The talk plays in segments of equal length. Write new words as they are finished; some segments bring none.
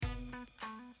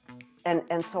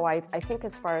And so I think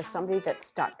as far as somebody that's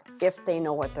stuck, if they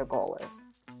know what their goal is,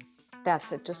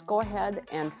 that's it. Just go ahead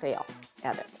and fail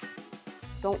at it.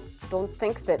 Don't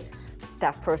think that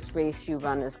first race you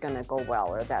run is going to go well,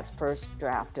 or that first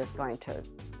draft is going to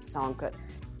sound good.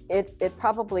 It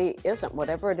probably isn't.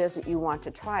 Whatever it is that you want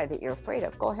to try that you're afraid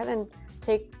of, go ahead and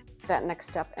take that next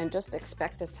step and just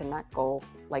expect it to not go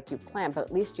like you planned, but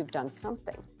at least you've done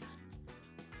something.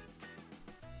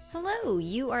 Hello,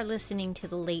 you are listening to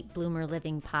the Late Bloomer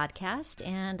Living podcast,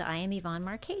 and I am Yvonne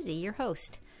Marchese, your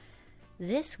host.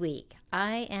 This week,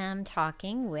 I am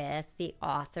talking with the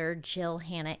author Jill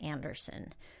Hannah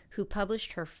Anderson, who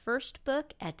published her first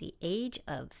book at the age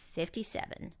of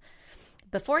 57.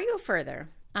 Before I go further,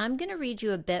 I'm going to read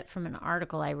you a bit from an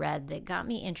article I read that got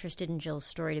me interested in Jill's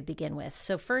story to begin with.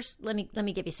 So first, let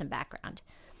me give you some background.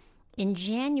 In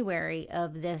January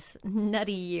of this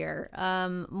nutty year,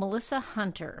 Melissa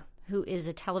Hunter, who is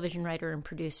a television writer and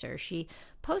producer, she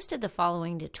posted the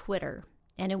following to Twitter,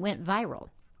 and it went viral.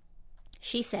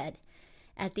 She said,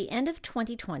 "At the end of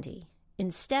 2020,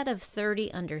 instead of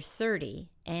 30 under 30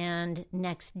 and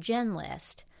Next Gen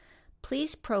List,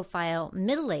 please profile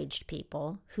middle-aged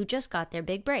people who just got their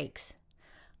big breaks.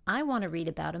 I want to read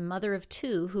about a mother of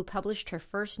two who published her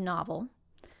first novel,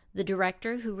 the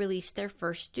director who released their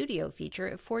first studio feature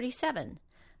at 47.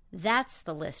 That's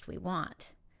the list we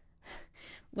want."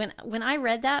 When I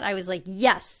read that, I was like,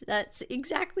 yes, that's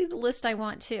exactly the list I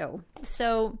want too.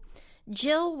 So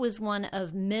Jill was one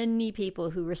of many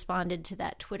people who responded to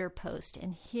that Twitter post,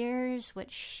 and here's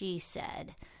what she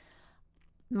said.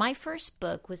 "My first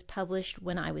book was published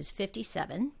when I was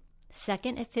 57,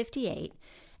 second at 58,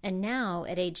 and now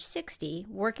at age 60,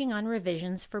 working on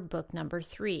revisions for book number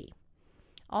 3.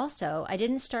 Also, I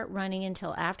didn't start running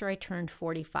until after I turned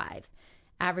 45,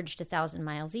 averaged 1,000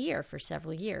 miles a year for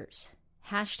several years.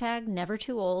 Hashtag never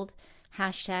too old,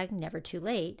 hashtag never too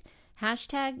late,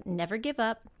 hashtag never give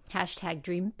up, hashtag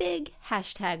dream big,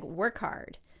 hashtag work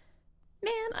hard."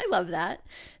 Man, I love that.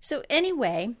 So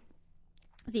anyway,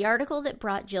 the article that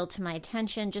brought Jill to my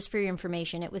attention, just for your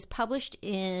information, it was published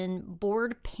in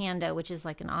Bored Panda, which is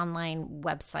like an online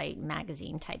website,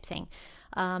 magazine type thing.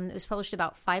 It was published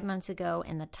about 5 months ago,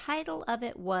 and the title of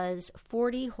it was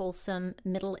 40 Wholesome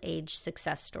Middle-Aged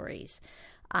Success Stories.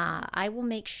 I will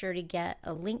make sure to get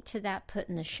a link to that put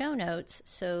in the show notes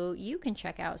so you can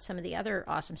check out some of the other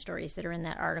awesome stories that are in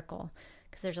that article,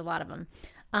 because there's a lot of them.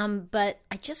 But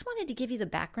I just wanted to give you the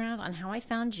background on how I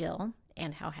found Jill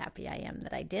and how happy I am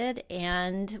that I did.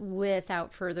 And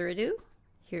without further ado,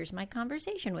 here's my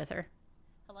conversation with her.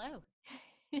 Hello.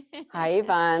 Hi,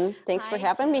 Yvonne. Thanks for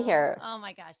having me here. Oh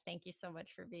my gosh, thank you so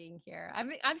much for being here.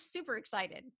 I'm super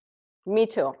excited. Me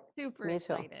too. Super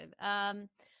excited.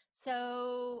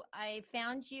 So I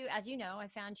found you, as you know, I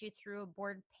found you through a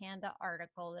Bored Panda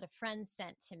article that a friend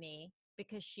sent to me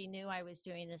because she knew I was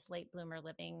doing this Late Bloomer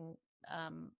Living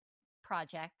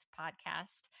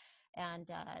podcast. And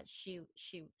she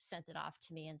sent it off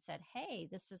to me and said, "Hey,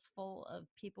 this is full of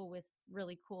people with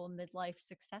really cool midlife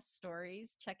success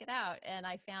stories. Check it out." And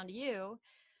I found you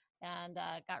and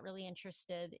got really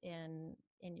interested in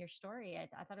your story.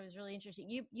 I thought it was really interesting.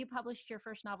 You published your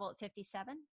first novel at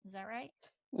 57, is that right?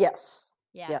 Yes.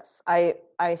 Yeah. Yes.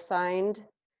 I signed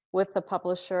with the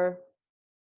publisher.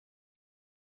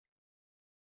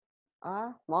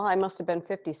 Well, I must have been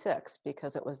 56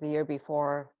 because it was the year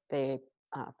before they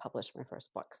published my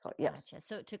first book. So yes. Gotcha.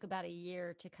 So it took about a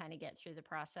year to kind of get through the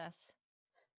process.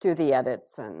 Through the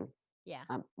edits, and yeah,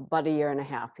 about a year and a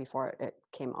half before it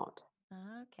came out.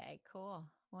 Okay, cool.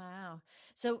 Wow.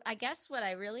 So I guess what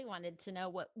I really wanted to know,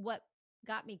 what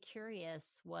got me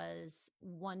curious, was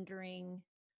wondering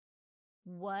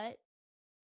what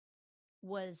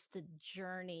was the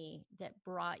journey that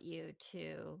brought you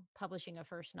to publishing a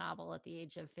first novel at the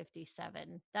age of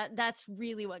 57. That's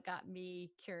really what got me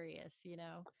curious, you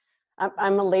know.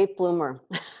 I'm a late bloomer.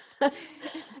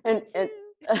 and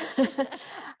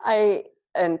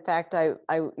in fact, I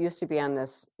used to be on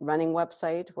this running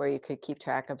website where you could keep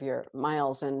track of your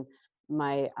miles, and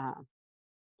my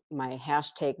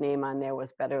hashtag name on there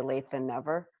was Better Late Than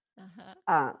Never,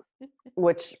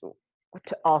 which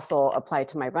to also apply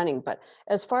to my running. But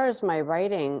as far as my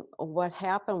writing, what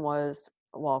happened was,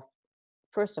 well,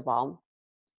 first of all,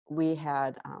 we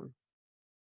had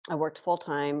I worked full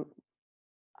time.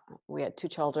 We had 2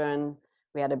 children.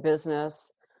 We had a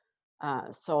business.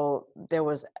 So there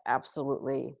was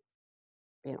absolutely,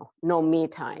 no me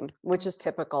time, which is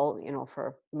typical,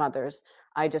 for mothers.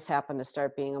 I just happened to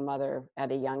start being a mother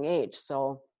at a young age.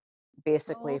 So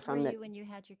basically, How old were you when you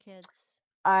had your kids?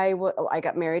 I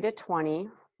got married at 20.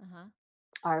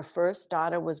 Our first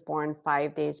daughter was born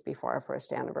 5 days before our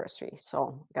first anniversary.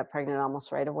 So I got pregnant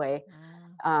almost right away.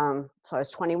 Wow. So I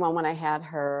was 21 when I had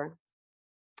her,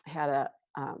 had a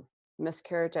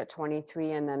miscarriage at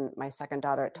 23, and then my second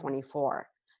daughter at 24.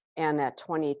 And at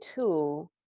 22,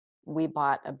 we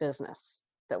bought a business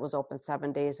that was open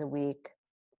 7 days a week,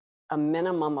 a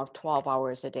minimum of 12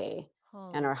 hours a day.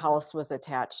 Holy And our cow. house was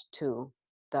attached to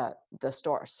the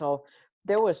store. So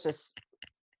there was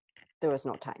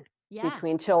no time Yeah.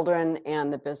 between children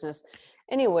and the business.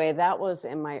 Anyway, that was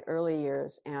in my early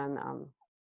years, and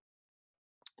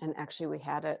actually we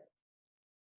had it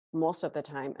most of the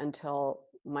time until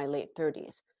my late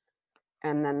 30s.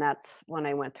 And then that's when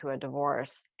I went through a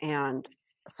divorce. And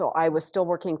so I was still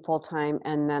working full time,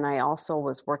 and then I also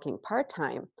was working part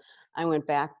time. I went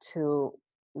back to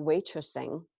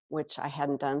waitressing, which I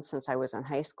hadn't done since I was in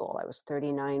high school. I was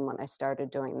 39 when I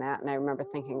started doing that, and I remember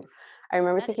thinking,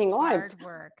 That is oh, hard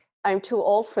work. I'm too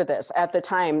old for this. At the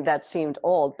time, that seemed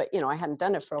old, but I hadn't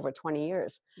done it for over 20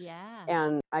 years. Yeah.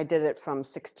 And I did it from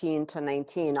 16 to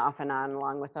 19, off and on,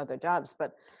 along with other jobs.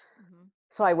 But Mhm.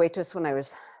 so I waitressed when I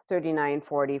was 39,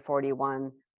 40,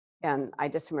 41. And I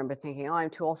just remember thinking, oh,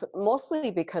 I'm too old, mostly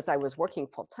because I was working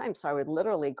full time. So I would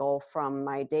literally go from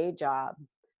my day job,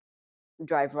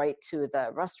 drive right to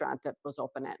the restaurant that was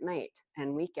open at night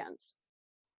and weekends.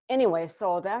 Anyway,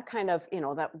 so that kind of,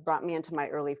 that brought me into my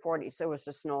early 40s. There was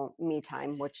just no me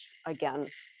time, which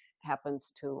again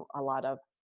happens to a lot of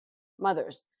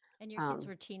mothers. And your kids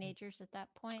were teenagers at that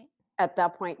point? At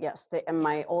that point, yes. And Yeah.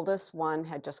 my oldest one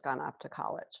had just gone off to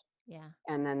college. Yeah.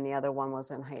 And then the other one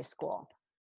was in high school.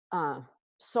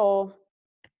 So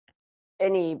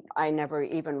I never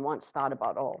even once thought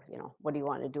about, what do you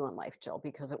want to do in life, Jill?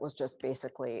 Because it was just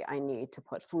basically, I need to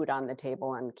put food on the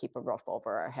table and keep a roof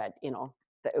over our head.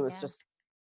 That it was just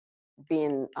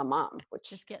being a mom, which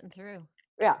just getting through.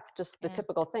 Yeah, just the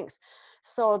typical things.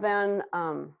 So then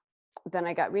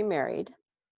I got remarried,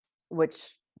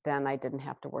 which then I didn't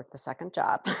have to work the second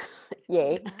job.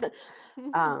 Yay.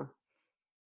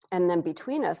 And then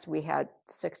between us, we had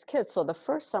 6 kids. So the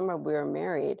first summer we were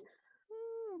married,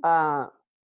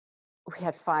 we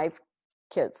had 5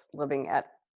 kids living at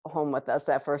home with us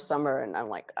that first summer, and I'm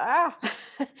like, Wow.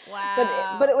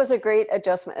 but it was a great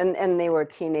adjustment, and they were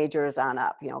teenagers on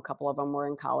up. A couple of them were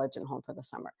in college and home for the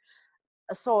summer.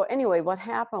 So anyway, what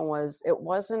happened was, it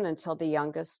wasn't until the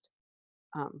youngest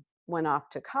went off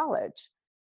to college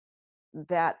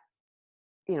that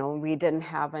we didn't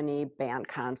have any band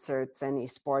concerts, any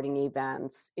sporting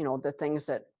events, the things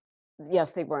that,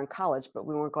 yes, they were in college, but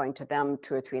we weren't going to them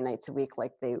 2 or 3 nights a week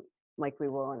like we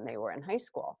were when they were in high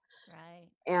school. Right.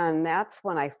 And that's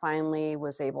when I finally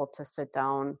was able to sit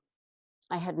down.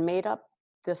 I had made up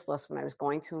this list when I was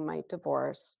going through my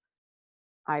divorce.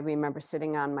 I remember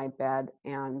sitting on my bed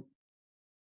and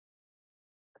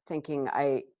thinking,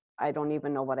 I don't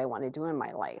even know what I want to do in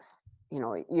my life.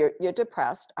 You're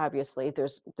depressed, obviously.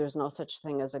 There's no such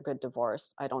thing as a good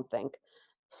divorce, I don't think.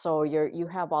 So you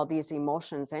have all these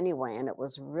emotions anyway, and it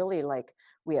was really like,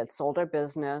 we had sold our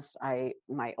business.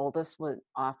 My oldest went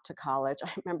off to college.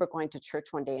 I remember going to church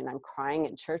one day and I'm crying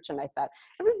in church, and I thought,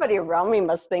 everybody around me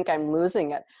must think I'm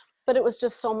losing it. But it was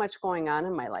just so much going on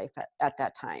in my life at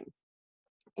that time.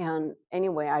 And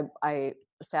anyway, I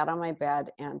sat on my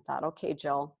bed and thought, okay,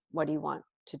 Jill, what do you want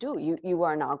to do? You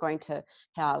are now going to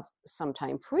have some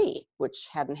time free, which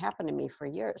hadn't happened to me for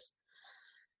years.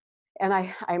 And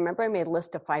I remember I made a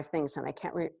list of 5 things, and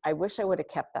I wish I would have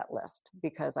kept that list,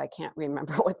 because I can't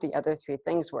remember what the other 3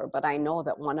 things were, but I know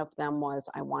that one of them was,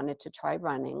 I wanted to try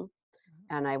running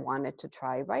and I wanted to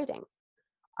try writing.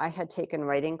 I had taken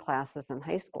writing classes in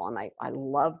high school and I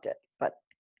loved it, but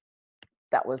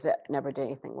that was it. Never did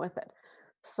anything with it.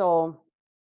 So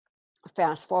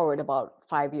fast forward about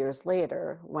 5 years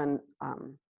later, when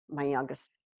my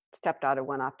youngest stepdaughter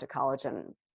went off to college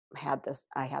and I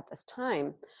had this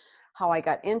time. How I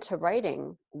got into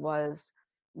writing was,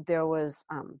 there was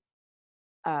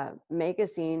a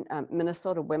magazine,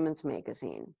 Minnesota Women's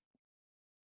Magazine.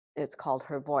 It's called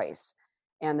Her Voice,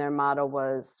 and their motto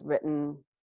was, written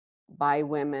by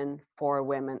women, for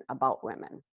women, about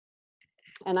women.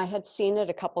 And I had seen it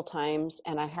a couple times,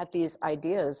 and I had these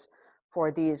ideas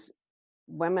for these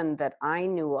women that I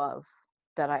knew of,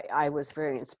 that I was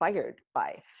very inspired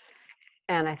by.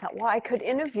 And I thought, well, I could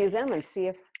interview them and see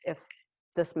if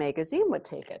this magazine would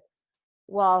take it.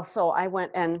 Well, so I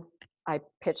went and I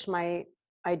pitched my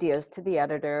ideas to the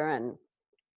editor,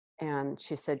 and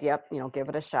she said, yep, give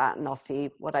it a shot and I'll see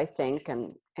what I think.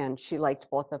 And she liked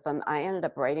both of them. I ended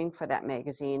up writing for that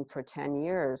magazine for 10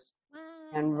 years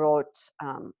and wrote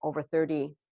over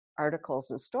 30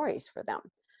 articles and stories for them.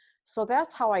 So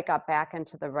that's how I got back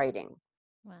into the writing.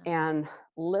 Wow. And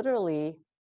literally,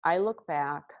 I look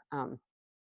back,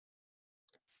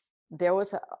 there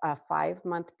was a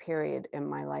 5-month period in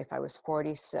my life. I was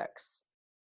 46.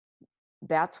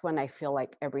 That's when I feel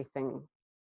like everything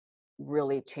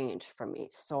really changed for me.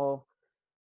 So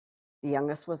the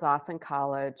youngest was off in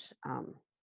college.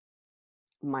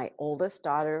 My oldest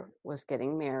daughter was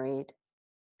getting married.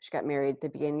 She got married at the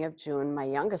beginning of June. My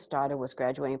youngest daughter was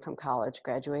graduating from college,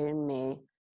 graduated in May.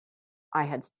 I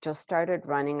had just started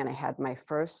running and I had my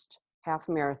first half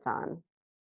marathon.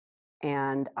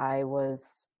 And I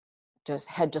was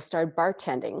had just started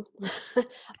bartending.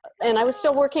 And I was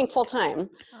still working full time.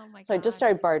 Oh my So I just gosh.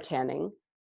 started bartending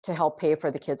to help pay for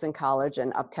the kids in college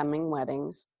and upcoming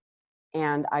weddings.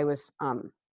 And I was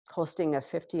hosting a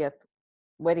 50th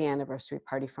wedding anniversary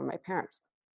party for my parents.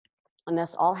 And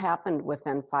this all happened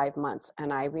within 5 months.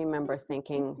 And I remember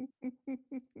thinking,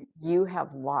 you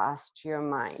have lost your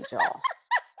mind, Jill.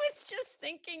 I was just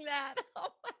thinking that.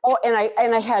 Oh, and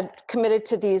I had committed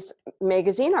to these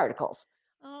magazine articles.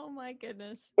 Oh my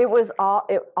goodness. It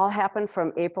all happened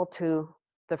from April to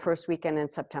the first weekend in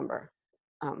September,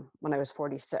 when I was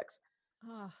 46.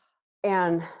 Oh,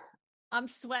 And I'm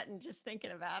sweating just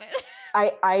thinking about it.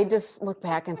 I just look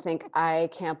back and think, I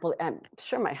can't believe, I'm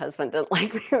sure my husband didn't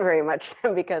like me very much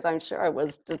then, because I'm sure I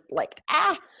was just like,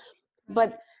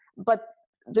 but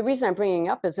the reason I'm bringing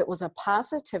up is it was a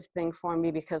positive thing for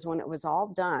me, because when it was all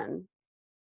done,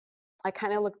 I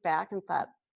kind of looked back and thought,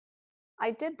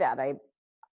 I did that.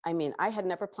 I mean, I had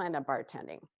never planned on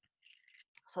bartending.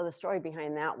 So the story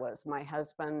behind that was my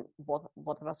husband, both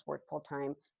of us worked full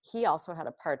time. He also had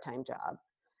a part-time job.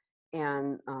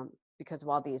 And because of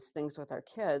all these things with our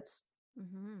kids,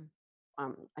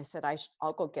 Mm-hmm. I said,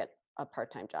 I'll go get a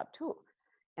part-time job too.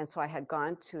 And so I had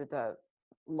gone to the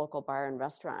local bar and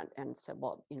restaurant and said,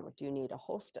 well, do you need a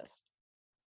hostess?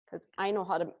 Because I know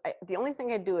how to, the only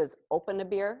thing I do is open a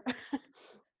beer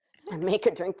and make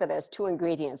a drink that has 2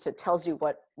 ingredients. It tells you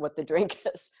what the drink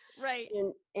is. Right.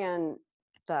 And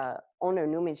the owner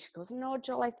knew me. She goes, no,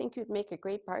 Jill, I think you'd make a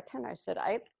great bartender. I said,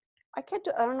 I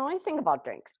don't know anything about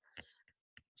drinks.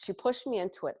 She pushed me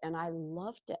into it and I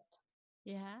loved it.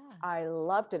 Yeah. I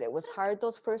loved it. It was hard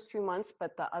those first few months,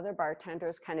 but the other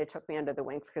bartenders kind of took me under the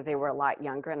wings because they were a lot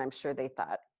younger, and I'm sure they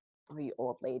thought, oh, you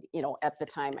old lady. At the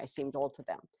time I seemed old to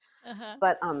them. Uh-huh.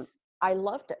 But I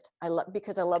loved it.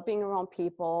 Because I love being around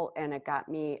people, and it got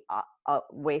me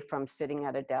away from sitting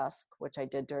at a desk, which I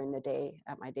did during the day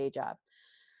at my day job.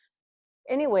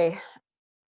 Anyway,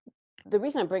 the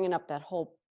reason I'm bringing up that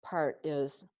whole part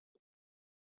is,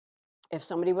 if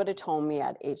somebody would have told me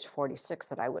at age 46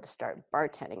 that I would have started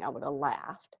bartending, I would have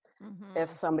laughed. Mm-hmm.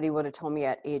 If somebody would have told me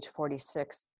at age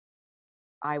 46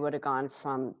 I would have gone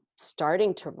from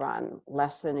starting to run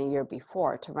less than a year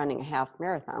before to running a half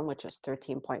marathon, which is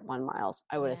 13.1 miles,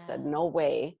 I would have said, no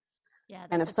way. Yeah,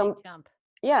 And that's a big jump.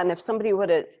 Yeah, and if somebody would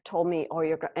have told me, oh,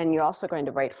 you're also going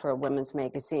to write for a women's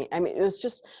magazine. I mean, it was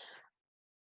just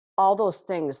all those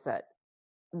things that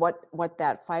what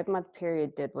that 5-month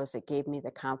period did was it gave me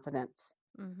the confidence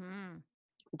Mm-hmm.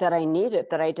 that I needed,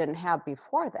 that I didn't have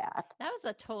before that. That was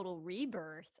a total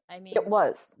rebirth. I mean, It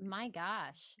was. my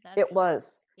gosh, It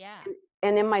was. yeah.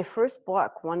 And in my first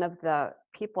book, one of the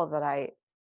people that I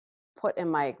put in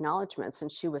my acknowledgments, and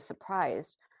she was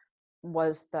surprised,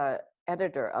 was the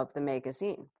editor of the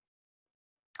magazine.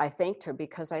 I thanked her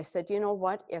because I said, you know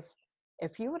what,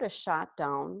 if you would have shot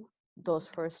down those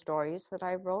first stories that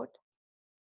I wrote,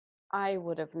 I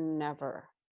would have never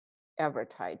ever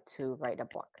tried to write a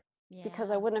book,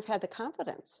 because I Yeah. wouldn't have had the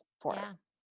confidence for it. Yeah.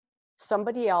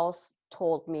 Somebody else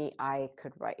told me I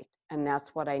could write, and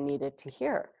that's what I needed to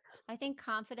hear. I think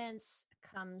confidence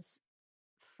comes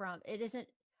from it isn't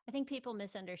I think people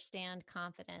misunderstand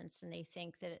confidence and they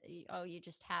think that oh, you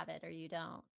just have it or you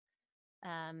don't.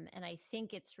 And I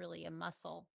think it's really a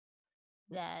muscle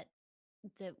that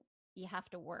that you have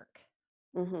to work.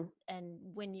 Hmm. And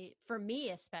for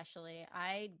me especially,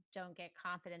 I don't get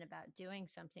confident about doing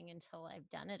something until I've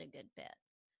done it a good bit.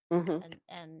 Hmm.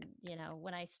 And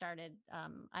when I started,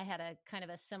 I had a kind of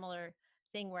a similar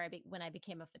thing where when I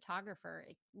became a photographer,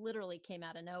 it literally came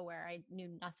out of nowhere. I knew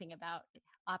nothing about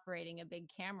operating a big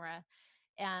camera,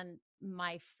 and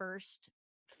my first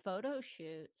photo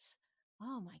shoots,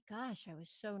 oh my gosh, I was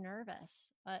so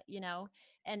nervous,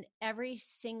 and every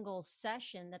single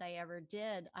session that I ever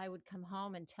did, I would come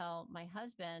home and tell my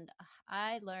husband,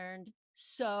 I learned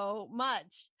so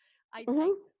much. I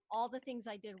Hmm. all the things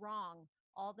I did wrong,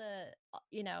 all the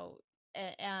you know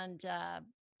and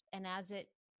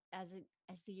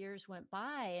as the years went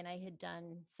by and I had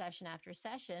done session after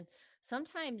session,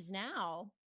 sometimes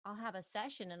now I'll have a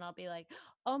session and I'll be like,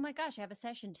 oh my gosh, I have a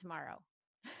session tomorrow.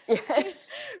 Yeah.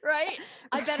 Right?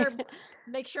 I better Right.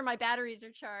 make sure my batteries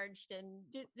are charged and,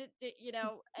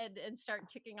 and start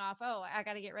ticking off. Oh, I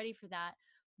got to get ready for that.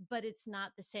 But it's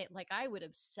not the same. Like I would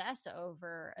obsess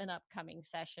over an upcoming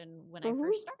session when I Hmm.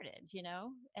 first started,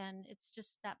 and it's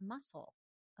just that muscle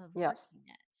of Yes. learning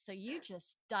it. So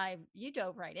you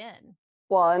dove right in.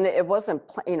 Well, and it wasn't,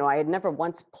 I had never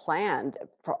once planned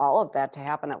for all of that to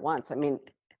happen at once. I mean,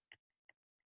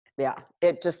 yeah,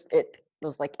 it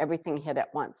was like everything hit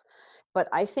at once. But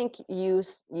I think you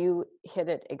hit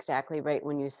it exactly right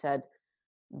when you said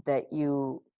that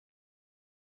you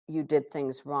did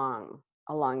things wrong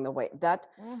along the way.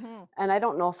 Mm-hmm. And I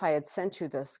don't know if I had sent you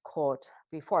this quote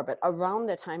before, but around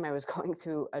the time I was going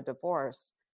through a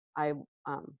divorce, I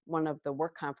one of the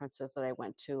work conferences that I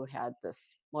went to had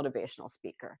this motivational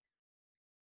speaker,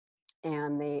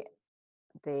 and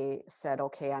they said,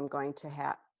 okay, I'm going to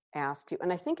ask you.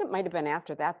 And I think it might have been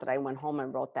after that I went home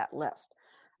and wrote that list.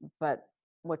 But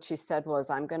what she said was,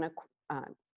 I'm going to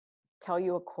tell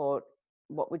you a quote.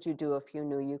 What would you do if you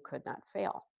knew you could not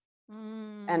fail?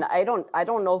 And Mm. I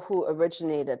don't know who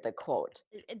originated the quote.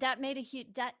 That made a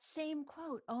huge, that same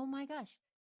quote. Oh my gosh.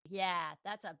 Yeah,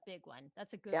 that's a big one.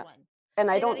 That's a good Yeah. one. And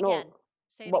I Say that don't know, again.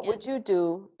 Say it what again. would you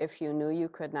do if you knew you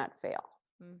could not fail?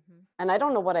 Mm-hmm. And I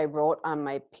don't know what I wrote on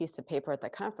my piece of paper at the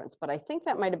conference, but I think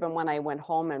that might have been when I went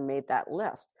home and made that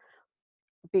list,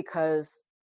 because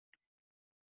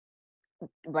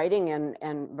writing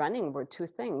and running were two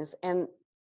things. And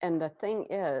the thing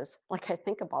is, like, I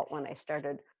think about when I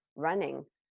started running,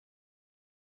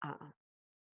 uh,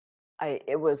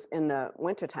 it was in the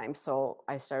wintertime, so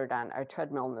I started on our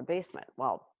treadmill in the basement.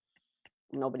 Well,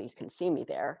 nobody can see me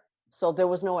there, so there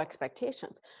was no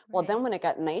expectations. Well, then Right. when it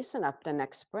got nice enough the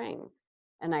next spring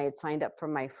and I had signed up for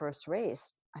my first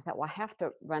race, I thought, well, I have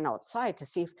to run outside to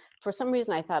see if, for some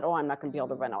reason I thought, oh, I'm not going to be able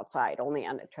to run outside, only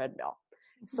on a treadmill.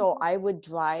 So I would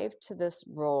drive to this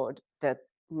road that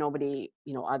nobody,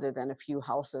 other than a few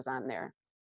houses on there,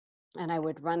 and I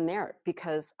would run there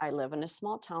because I live in a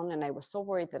small town, and I was so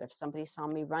worried that if somebody saw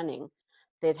me running,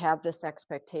 they'd have this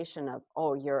expectation of,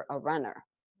 oh, you're a runner,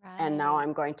 and now Right.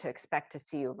 I'm going to expect to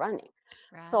see you running.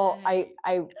 So Right.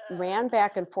 I ran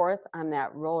back and forth on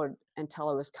that road until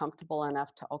I was comfortable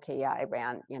enough to, okay, yeah, I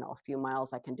ran, a few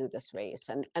miles, I can do this race.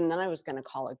 And then I was going to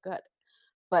call it good.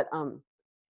 But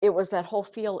it was that whole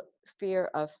fear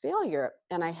of failure,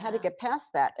 and I had to Yeah. get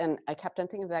past that. And I kept on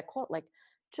thinking of that quote, like,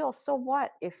 Jill, so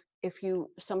what if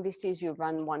somebody sees you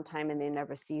run one time and they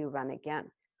never see you run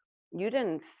again? You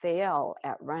didn't fail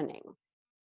at running,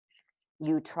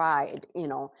 you tried.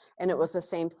 And it was the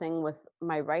same thing with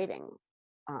my writing.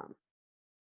 um,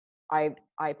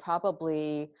 I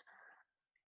probably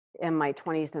in my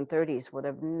 20s and 30s would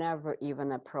have never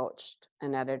even approached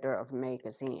an editor of a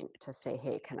magazine to say,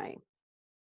 hey, can I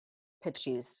pitch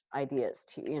these ideas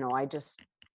to you? I just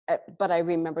but I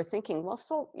remember thinking, well,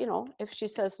 so if she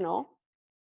says no,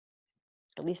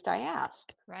 at least I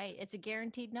asked. Right. It's a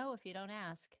guaranteed no if you don't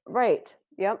ask, Right.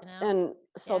 Yep. you know? And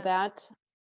so Yeah.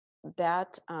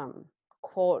 that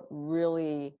quote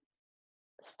really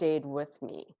stayed with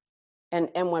me,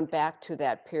 and went back to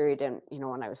that period, and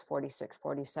when I was 46,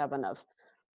 47, of,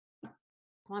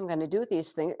 well, I'm going to do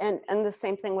these things. And the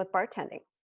same thing with bartending.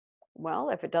 Well,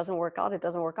 if it doesn't work out, it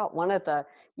doesn't work out. One of the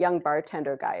young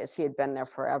bartender guys, he had been there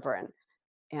forever,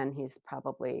 and he's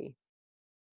probably,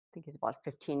 I think he's about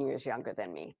 15 years younger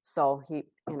than me. So he,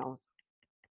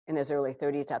 in his early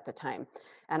 30s at the time.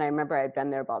 And I remember I'd been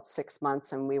there about 6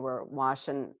 months, and we were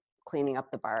cleaning up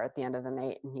the bar at the end of the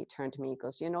night. And he turned to me, he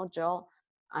goes, Jill,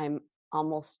 I'm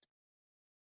almost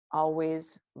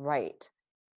always right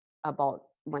about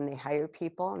when they hire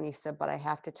people. And he said, but I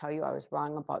have to tell you, I was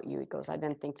wrong about you. He goes, I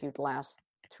didn't think you'd last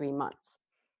 3 months.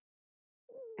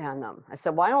 And I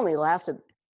said, well, I only lasted,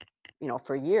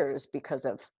 for years because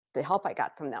of the help I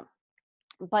got from them.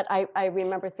 But I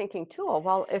remember thinking too, oh,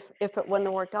 well, if it wouldn't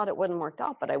have worked out, it wouldn't have worked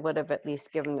out, but I would have at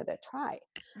least given it a try.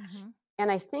 Mm-hmm.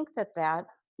 And I think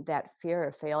that fear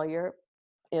of failure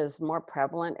is more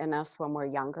prevalent in us when we're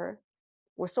younger.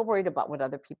 We're so worried about what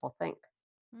other people think,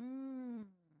 Mm.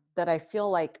 that I feel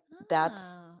like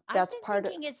that's Oh, I've that's been part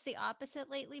of. thinking it's the opposite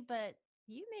lately, but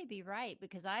you may be right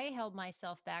because I held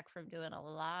myself back from doing a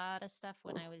lot of stuff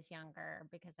when I was younger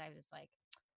because I was like,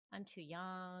 I'm too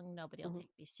young. Nobody will Mhm.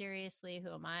 take me seriously.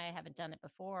 Who am I? I haven't done it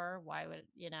before. Why would,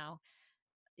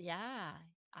 Yeah.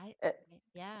 I, Uh,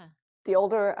 yeah. the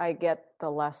older I get, the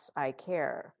less I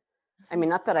care. I mean,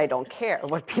 not that I don't care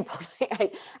what people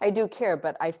think. I do care,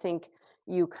 but I think,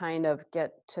 you kind of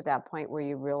get to that point where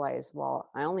you realize, well,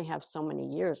 I only have so many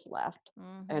years left.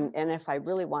 Mm-hmm. And if I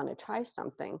really want to try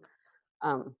something,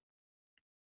 um,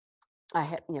 I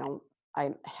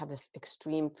have this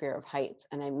extreme fear of heights,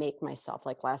 and I make myself,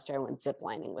 like last year I went zip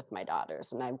lining with my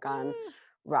daughters, and I've gone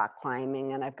rock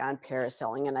climbing, and I've gone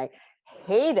parasailing, and I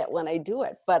hate it when I do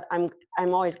it, but I'm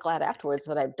always glad afterwards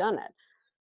that I've done it.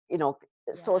 You know,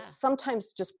 so Yeah.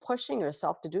 sometimes just pushing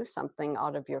yourself to do something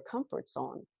out of your comfort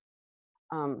zone.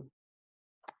 Um,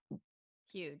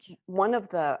 Huge. One of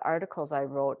the articles I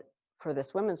wrote for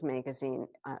this women's magazine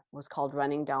was called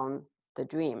 "Running Down the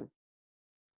Dream,"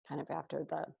 kind of after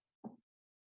the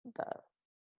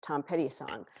Tom Petty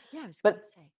song. Yeah, I was going to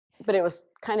But say. but it was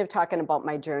kind of talking about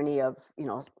my journey of,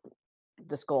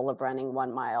 this goal of running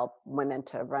 1 mile, went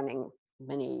into running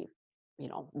many,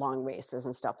 long races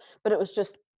and stuff. But it was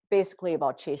just basically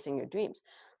about chasing your dreams.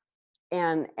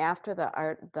 And after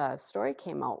the story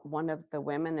came out, one of the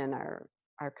women in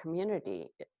our community,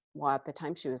 well, at the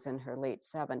time she was in her late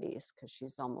 70s, because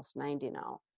she's almost 90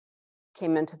 now,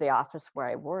 came into the office where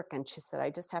I work, and she said, "I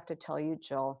just have to tell you,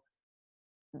 Jill,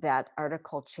 that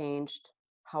article changed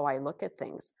how I look at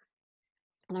things."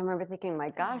 And I remember thinking, my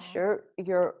gosh, Aw.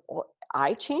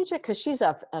 I changed it, because she's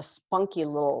a spunky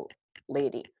little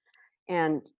lady.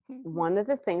 And one of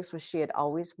the things was she had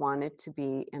always wanted to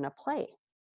be in a play.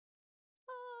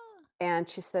 Ah, And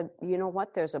she said, "You know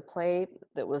what? There's a play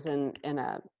that was in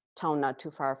a town not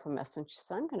too far from us." And she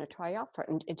said, "I'm going to try out for it."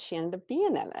 And she ended up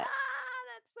being in it.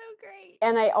 that's so great.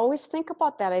 And I always think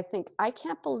about that. I think, I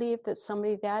can't believe that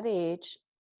somebody that age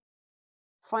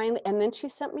finally, and then she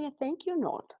sent me a thank you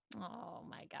note. Oh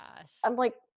my gosh. I'm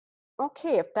like,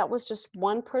 okay, if that was just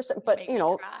one person, You but make me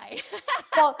cry.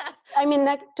 well, I mean,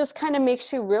 that just kind of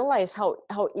makes you realize how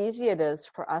easy it is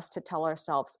for us to tell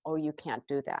ourselves, "Oh, you can't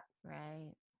do that."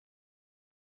 Right.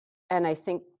 And I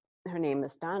think her name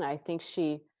is Donna. I think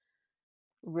she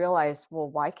realized, well,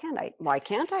 why can't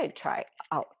I try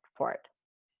out for it?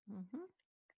 Mm-hmm.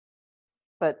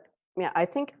 But yeah, I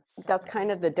think So that's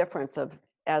kind of the amazing. difference of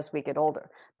as we get older.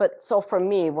 But so for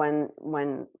me,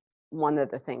 when one of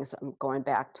the things, I'm going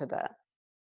back to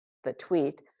the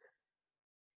tweet,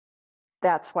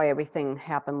 that's why everything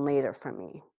happened later for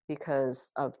me,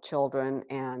 because of children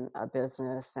and a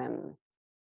business and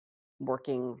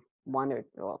working one or,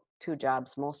 well, two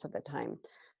jobs most of the time.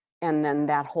 And then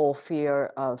that whole fear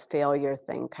of failure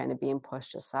thing kind of being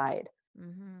pushed aside.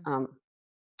 Mm-hmm. Um,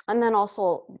 and then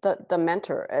also the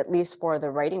mentor, at least for the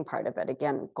writing part of it,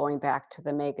 again, going back to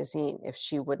the magazine, if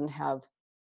she wouldn't have,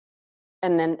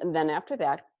 and then after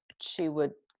that, she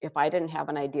would, if I didn't have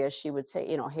an idea, she would say,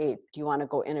 "Hey, do you want to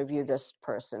go interview this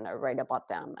person or write about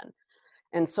them?"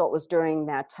 And so it was during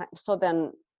that time. So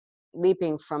then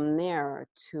leaping from there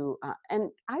to,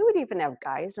 and I would even have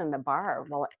guys in the bar.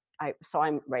 Well, so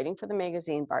I'm writing for the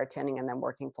magazine, bartending, and then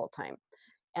working full time.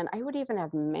 And I would even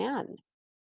have men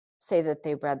say that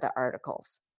they read the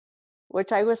articles,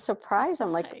 which I was surprised.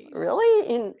 I'm like, Nice.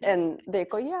 "Really?" And they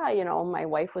go, "Yeah, my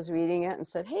wife was reading it and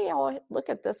said, 'Hey, oh, look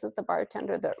at this is the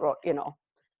bartender that wrote.'"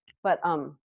 But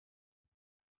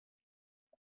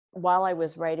while I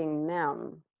was writing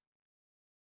them,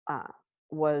 uh,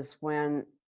 was when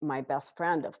my best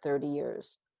friend of 30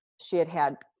 years, she had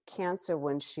had cancer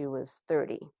when she was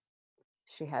 30.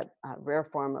 She had a rare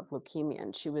form of leukemia,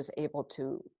 and she was able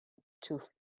to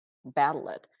battle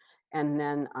it. And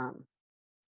then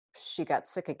she got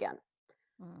sick again.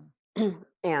 Mm.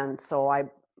 And so I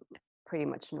pretty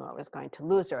much knew I was going to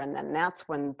lose her. And then that's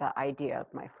when the idea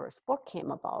of my first book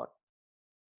came about.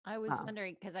 I was Uh,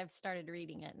 wondering because I've started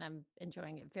reading it and I'm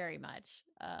enjoying it very much.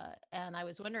 And I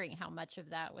was wondering how much of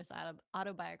that was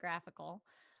autobiographical.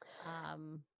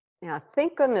 Um, yeah,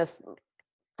 thank goodness,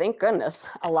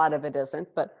 a lot of it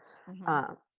isn't, but mhm.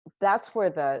 uh, that's where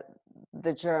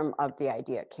the germ of the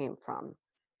idea came from,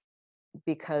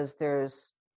 because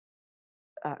there's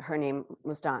her name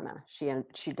was Donna.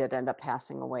 She did end up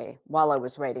passing away while I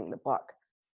was writing the book.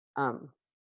 Um,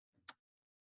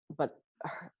 but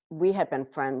we had been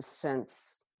friends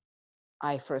since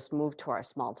I first moved to our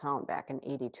small town back in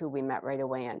 '82. We met right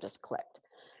away and just clicked.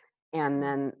 And Mm.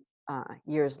 then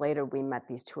years later, we met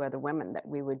these two other women that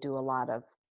we would do uh,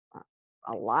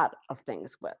 a lot of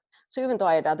things with. So even though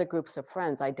I had other groups of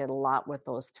friends, I did a lot with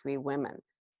those three women.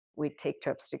 We'd take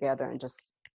trips together and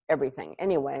just everything.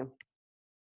 Anyway,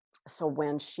 so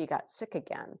when she got sick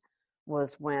again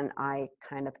was when I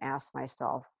kind of asked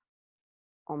myself,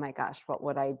 "Oh my gosh, what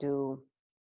would I do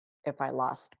if I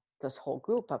lost this whole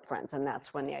group of friends?" And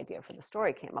that's when the idea for the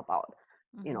story came about.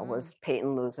 Mm-hmm. Was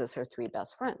Peyton loses her three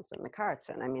best friends in the car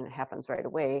accident. I mean, it happens right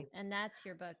away. And that's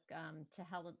your book, To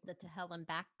Hell and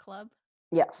Back Club.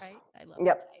 Yes. right? I love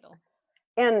Yep. the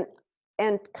title.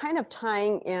 And kind of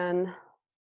tying in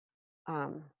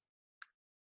um,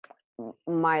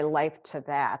 my life to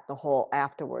that, the whole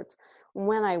afterwards.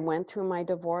 When I went through my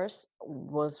divorce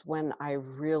was when I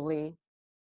really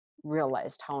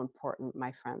realized how important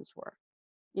my friends were.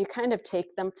 You kind of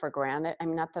take them for granted. I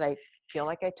mean, not that I feel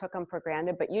like I took them for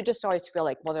granted, but you just always feel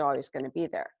like, well, they're always going to be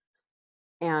there.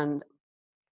 And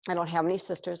I don't have any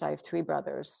sisters. I have 3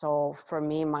 brothers. So for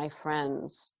me, my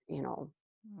friends,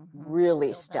 really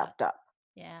Build that. stepped up.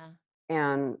 Yeah.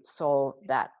 And so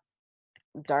that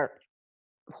dark,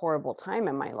 horrible time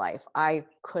in my life, I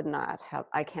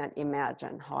can't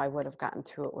imagine how I would have gotten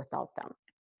through it without them.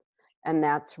 And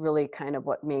that's really kind of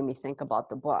what made me think about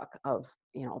the book of,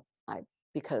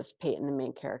 because Peyton, the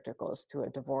main character, goes through a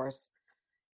divorce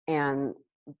and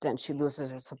then she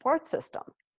loses her support system.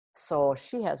 So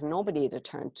she has nobody to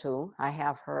turn to. I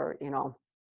have her,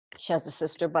 she has a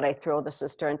sister, but I throw the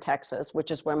sister in Texas, which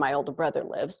is where my older brother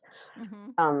lives.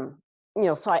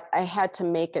 So I had to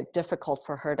make it difficult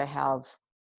for her to have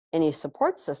any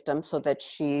support system so that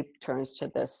she turns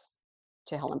to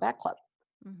Helen Back Club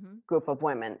group of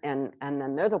women. And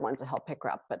then they're the ones that help pick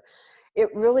her up. But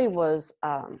it really was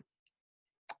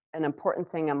an important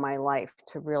thing in my life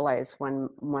to realize when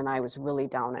I was really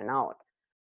down and out,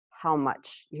 how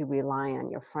much you rely on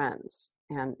your friends,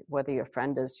 and whether your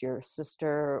friend is your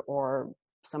sister or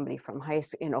somebody from high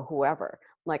school, whoever.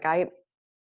 Like I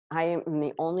am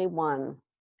the only one.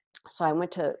 So I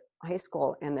went to high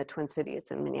school in the Twin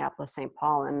Cities in Minneapolis, St.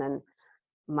 Paul, and then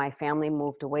my family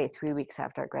moved away 3 weeks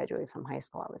after I graduated from high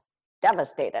school. I was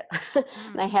devastated.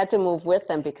 And I had to move with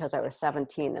them because I was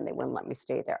 17 and they wouldn't let me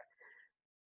stay there.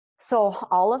 So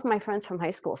all of my friends from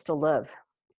high school still live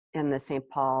in the St.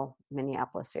 Paul,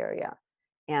 Minneapolis area.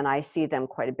 And I see them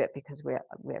quite a bit because we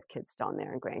have kids down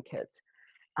there and grandkids.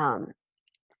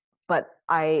 But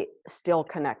I still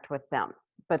connect with them,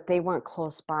 but they weren't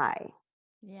close by.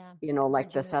 Yeah.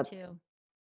 Like this.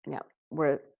 Yeah.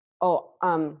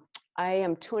 I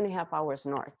am 2.5 hours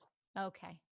north.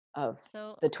 Okay. Of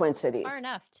so the Twin Cities. Far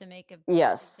enough to make a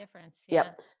yes. big difference. Yeah.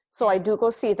 Yep. So I do go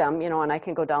see them, and I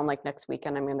can go down like next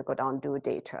weekend. I'm going to go down and do a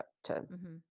day trip to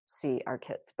see our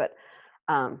kids. But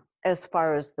as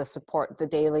far as the support, the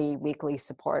daily, weekly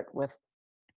support with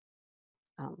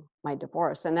my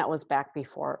divorce, and that was back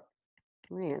before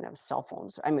we didn't have cell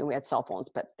phones. I mean, we had cell phones,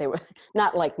 but they were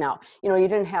not like now. You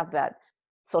didn't have that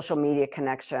social media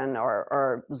connection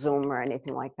or Zoom or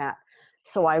anything like that.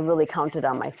 So I really counted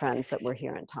on my friends that were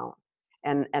here in town.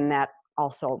 And that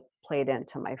also played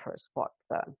into my first book,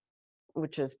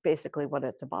 which is basically what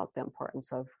it's about, the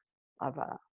importance of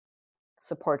a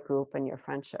support group and your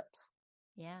friendships.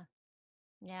 Yeah.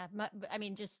 Yeah. I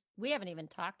mean, we haven't even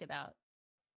talked about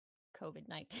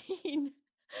COVID-19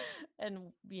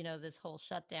 and, this whole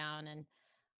shutdown. And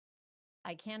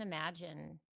I can't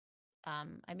imagine.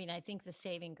 I mean, I think the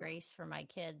saving grace for my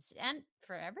kids and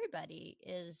for everybody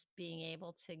is being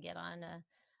able to get on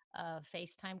a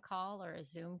FaceTime call or a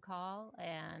Zoom call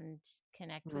and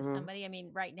connect with somebody. I mean,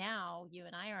 right now, you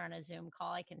and I are on a Zoom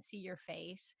call. I can see your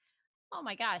face. Oh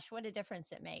my gosh, what a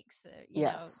difference it makes,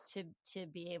 Yes. to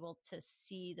be able to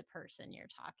see the person you're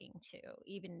talking to.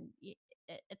 Even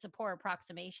it's a poor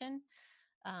approximation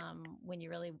when you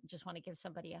really just want to give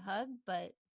somebody a hug,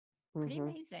 but pretty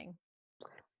amazing.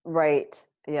 Right.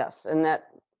 Yes. And that,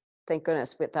 thank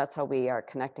goodness, but that's how we are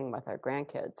connecting with our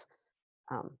grandkids.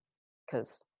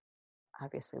 Because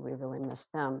obviously we really miss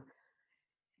them.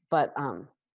 But,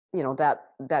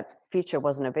 that feature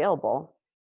wasn't available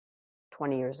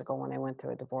 20 years ago when I went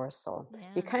through a divorce. So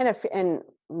you kind of, and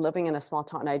living in a small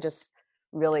town, I just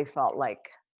really felt like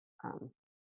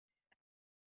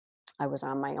I was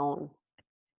on my own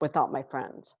without my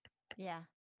friends. Yeah.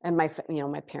 And my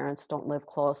parents don't live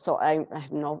close, so I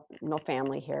have no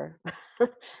family here, and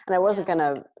I wasn't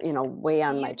gonna, weigh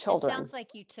on my children. It sounds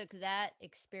like you took that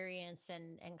experience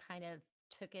and kind of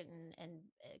took it and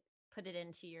put it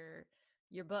into your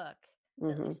book,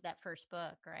 at least that first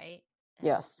book, right? And,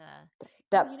 yes,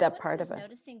 that part of it.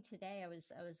 Noticing today, I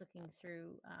was looking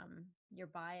through your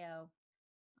bio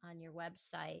on your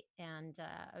website, and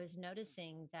I was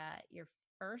noticing that your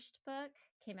first book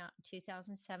came out in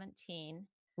 2017.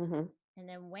 And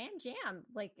then wham jam,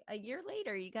 like a year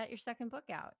later, you got your second book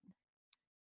out.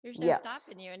 There's no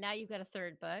stopping you. And now you've got a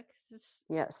third book. It's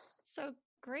so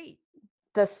great.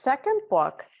 The second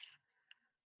book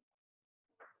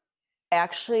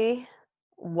actually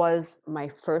was my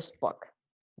first book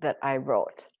that I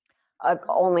wrote.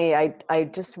 Only I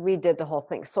just redid the whole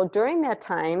thing. So during that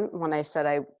time, when I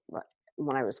said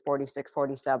when I was 46,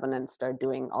 47 and started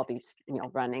doing all these,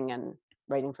 running and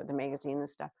writing for the magazine and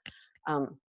stuff,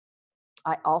 Um,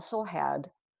 I also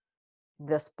had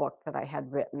this book that I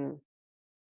had written.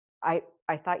 I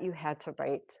thought you had to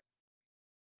write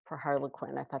for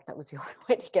Harlequin. I thought that was the only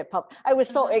way to get published. I was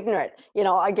so ignorant.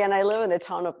 Again, I live in a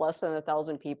town of less than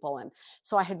 1,000 people. And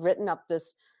so I had written up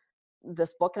this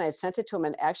book and I sent it to him.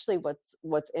 And actually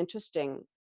what's interesting,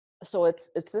 so it's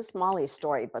this Molly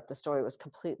story, but the story was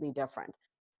completely different.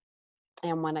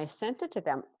 And when I sent it to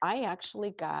them, I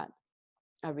actually got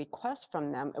a request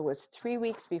from them. It was 3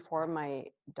 weeks before my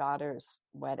daughter's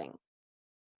wedding.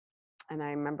 And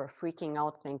I remember freaking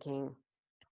out thinking,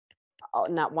 oh,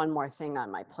 not one more thing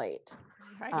on my plate.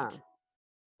 Right.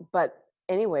 But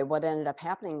anyway, what ended up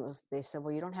happening was they said,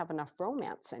 well, you don't have enough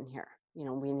romance in here.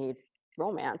 We need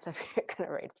romance if you're going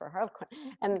to write for Harlequin.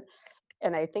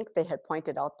 And I think they had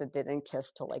pointed out that they didn't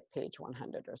kiss till like page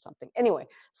 100 or something. Anyway,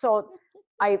 so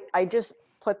I just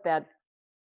put that,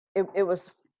 it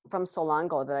was from so long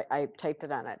ago that I typed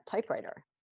it on a typewriter.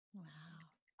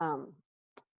 Wow.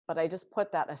 But I just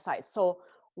put that aside. So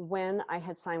when I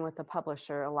had signed with the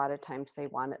publisher, a lot of times they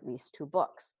want at least 2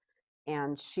 books.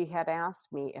 And she had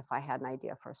asked me if I had an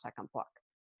idea for a second book.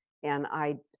 And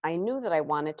I knew that I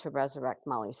wanted to resurrect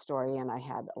Molly's story, and I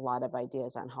had a lot of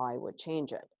ideas on how I would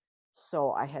change it.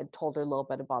 So I had told her a little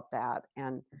bit about that.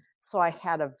 And so I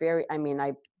had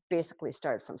I basically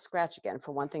started from scratch again,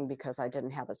 for one thing, because I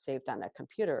didn't have it saved on a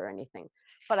computer or anything.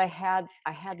 But I had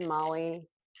Molly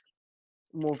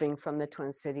moving from the Twin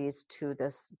Cities to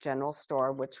this general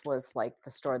store, which was like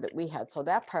the store that we had. So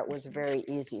that part was very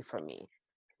easy for me.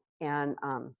 And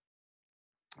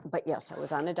but yes, I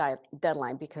was on a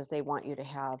deadline because they want you to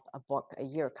have a book a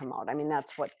year come out. I mean,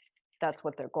 that's what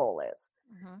their goal is.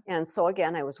 Mm-hmm. And so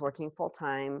again, I was working full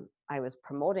time. I was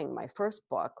promoting my first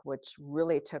book, which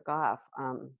really took off.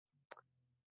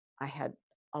 I had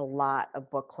a lot of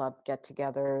book club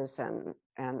get-togethers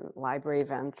and library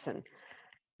events, and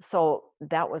so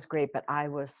that was great. But I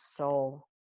was so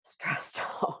stressed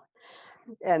out,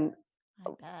 and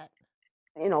I bet.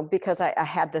 because I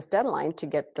had this deadline to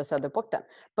get this other book done.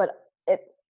 But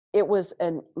it was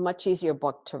a much easier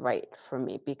book to write for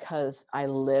me because I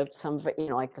lived some of it,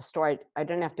 like the story, I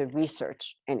didn't have to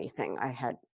research anything. I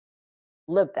had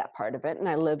lived that part of it, and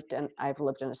I've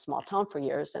lived in a small town for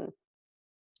years. And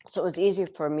so it was easy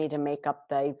for me to make up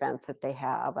the events that they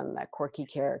have and the quirky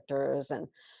characters.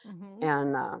 Mm-hmm.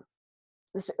 And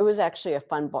it was actually a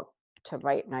fun book to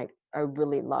write, and I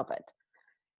really love it.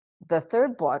 The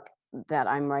third book that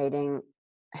I'm writing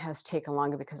has taken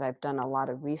longer because I've done a lot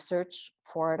of research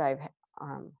for it. I've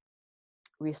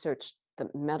researched the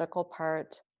medical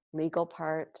part, legal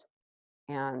part,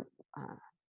 and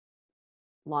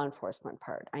law enforcement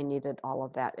part. I needed all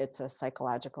of that. It's a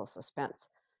psychological suspense.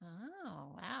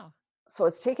 Oh, wow. So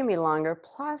it's taken me longer.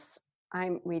 Plus,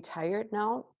 I'm retired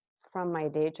now from my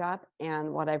day job.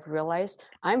 And what I've realized,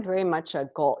 I'm very much a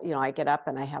goal. I get up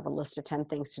and I have a list of 10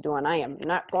 things to do, and I am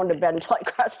not going to bed until I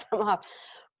cross them off.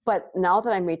 But now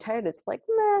that I'm retired, it's like,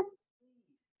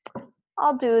 meh,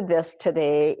 I'll do this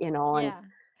today, Yeah.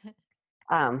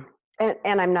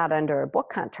 and I'm not under a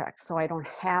book contract, so I don't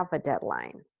have a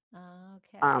deadline.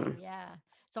 Okay. Yeah.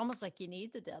 It's almost like you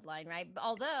need the deadline, right?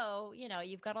 Although,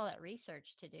 you've got all that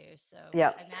research to do. So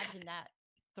Yeah. I imagine that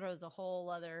throws a whole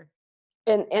other.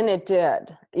 And it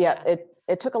did. Yeah, Yeah.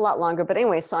 it took a lot longer. But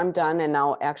anyway, so I'm done. And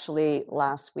now actually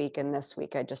last week and this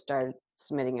week, I just started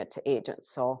submitting it to agents.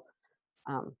 So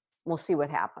we'll see what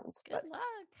happens. Good But luck.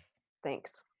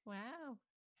 thanks. Wow.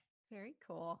 Very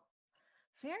cool.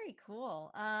 Very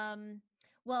cool.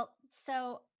 Well,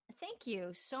 so thank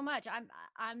you so much.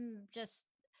 I'm just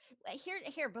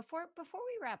here before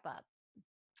we wrap up.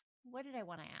 What did I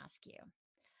want to ask you?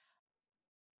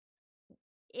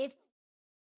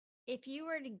 If you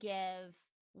were to give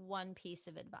one piece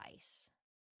of advice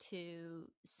to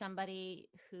somebody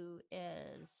who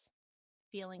is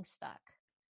feeling stuck,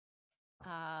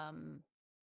 um,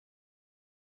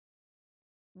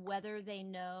 whether they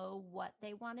know what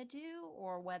they want to do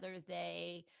or whether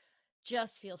they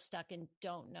just feel stuck and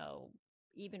don't know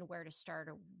even where to start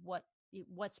or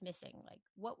what's missing, like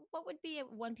what would be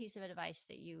one piece of advice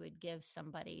that you would give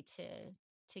somebody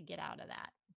to get out of that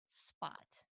spot?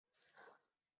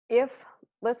 If,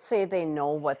 let's say, they know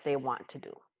what they want to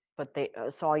do, but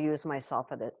so I'll use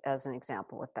myself as an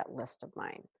example with that list of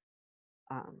mine.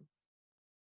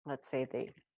 Let's say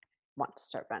they want to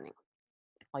start running.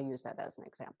 I'll use that as an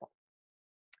example.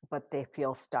 But they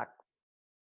feel stuck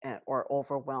or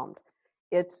overwhelmed.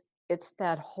 It's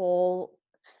that whole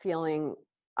feeling.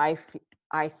 I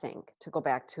think, to go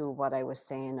back to what I was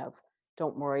saying, of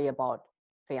don't worry about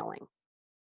failing,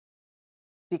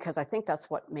 because I think that's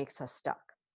what makes us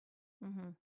stuck. Mm-hmm.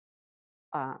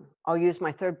 I'll use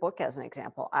my third book as an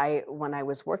example. When I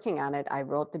was working on it, I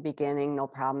wrote the beginning, no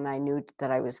problem. I knew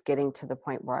that I was getting to the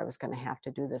point where I was going to have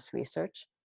to do this research.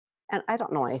 And I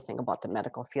don't know anything about the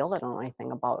medical field. I don't know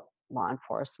anything about law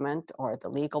enforcement or the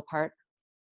legal part.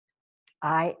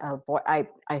 I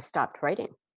stopped writing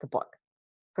the book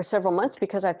for several months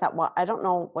because I thought, well, I don't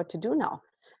know what to do now.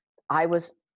 I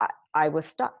was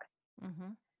stuck.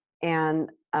 Mm-hmm. And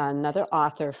another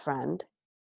author friend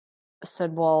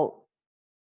said, well,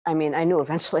 I mean, I knew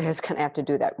eventually I was going to have to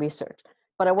do that research,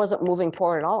 but I wasn't moving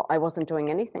forward at all. I wasn't doing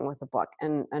anything with the book.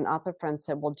 And an author friend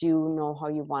said, well, do you know how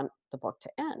you want the book to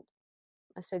end?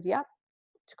 I said, yeah.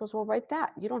 She goes, well, write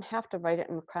that. You don't have to write it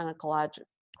in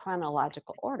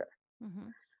chronological order. Mm-hmm.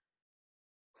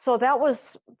 So that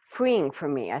was freeing for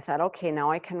me. I thought, okay,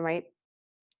 now I can write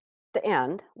the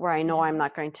end where I know I'm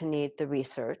not going to need the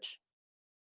research.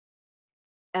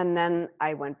 And then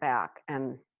I went back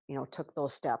and, took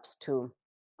those steps to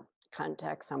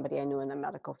contact somebody I knew in the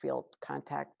medical field,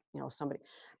 contact, somebody.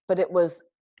 But it was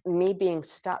me being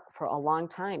stuck for a long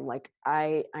time. Like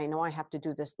I know I have to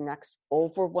do this next.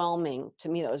 Overwhelming to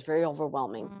me. That was very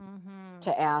overwhelming Mm-hmm.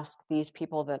 to ask these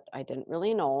people that I didn't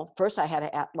really know. First, I had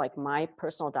to ask, like, my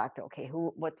personal doctor. Okay,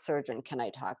 what surgeon can I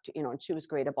talk to? And she was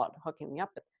great about hooking me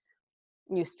up. But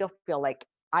you still feel like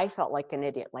I felt like an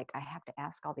idiot. Like I have to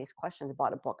ask all these questions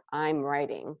about a book I'm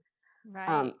writing.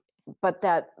 Right. But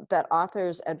that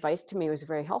author's advice to me was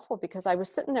very helpful because I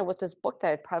was sitting there with this book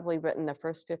that I'd probably written the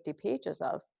first 50 pages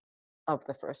of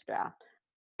the first draft.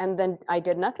 And then I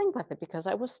did nothing with it because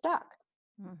I was stuck.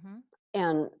 Mm-hmm.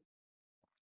 And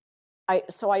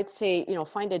so I'd say,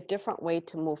 find a different way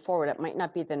to move forward. It might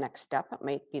not be the next step. It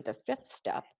might be the fifth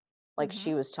step. Like Mm-hmm.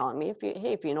 she was telling me,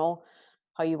 if you know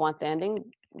how you want the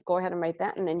ending, go ahead and write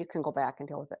that. And then you can go back and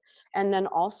deal with it. And then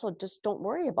also just don't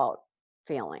worry about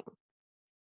failing.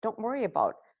 Don't worry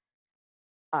about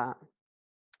uh,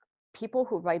 people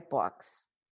who write books.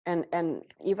 And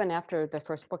even after the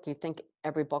first book, you think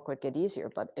every book would get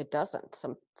easier, but it doesn't.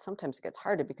 Sometimes it gets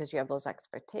harder because you have those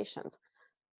expectations.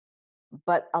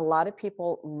 But a lot of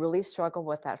people really struggle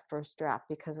with that first draft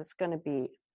because it's going to be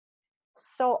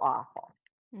so awful.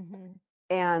 Mm-hmm.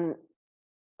 And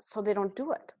so they don't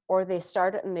do it, or they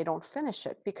start it and they don't finish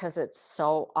it because it's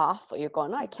so awful. You're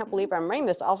going, I can't believe I'm writing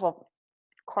this awful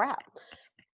crap.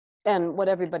 And what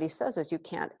everybody says is you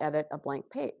can't edit a blank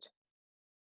page,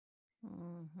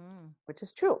 Mm-hmm. which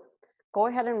is true. Go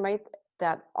ahead and write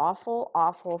that awful,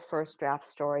 awful first draft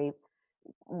story.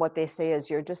 What they say is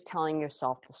you're just telling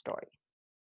yourself the story.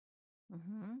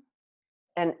 Mm-hmm.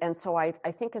 And so I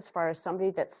think as far as somebody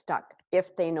that's stuck,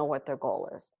 if they know what their goal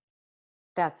is,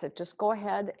 that's it. Just go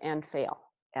ahead and fail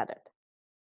at it.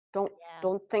 Don't Yeah.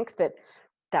 don't think that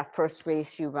that first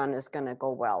race you run is going to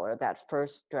go well or that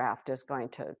first draft is going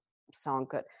to sound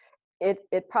good.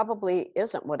 It probably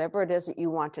isn't. Whatever it is that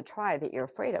you want to try that you're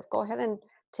afraid of, go ahead and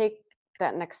take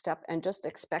that next step and just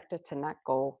expect it to not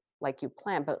go like you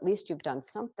planned, but at least you've done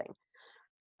something.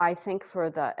 I think for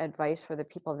the advice for the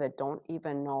people that don't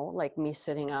even know, like me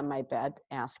sitting on my bed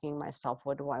asking myself,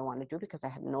 what do I want to do? Because I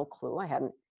had no clue. I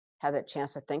hadn't had a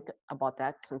chance to think about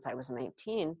that since I was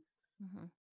 19. Mm-hmm.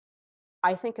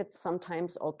 I think it's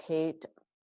sometimes okay.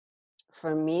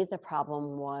 For me, the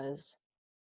problem was,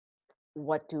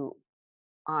 what do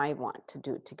I want to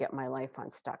do to get my life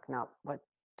unstuck? Not what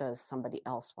does somebody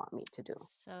else want me to do?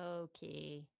 So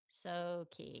key. So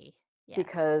key. Yes.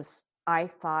 Because I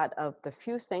thought of the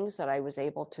few things that I was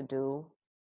able to do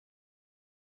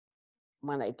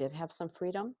when I did have some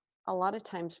freedom. A lot of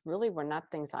times really were not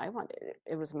things I wanted.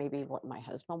 It was maybe what my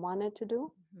husband wanted to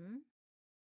do. Mm-hmm.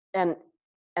 And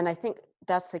and I think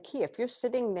that's the key. If you're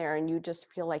sitting there and you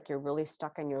just feel like you're really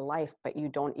stuck in your life, but you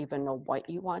don't even know what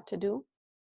you want to do,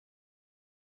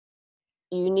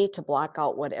 you need to block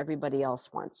out what everybody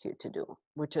else wants you to do,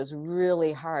 which is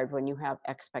really hard when you have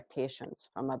expectations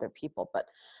from other people. But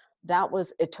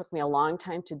it took me a long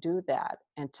time to do that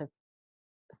and to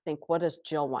think, what does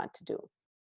Jill want to do?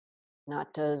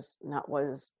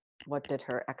 What did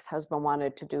her ex-husband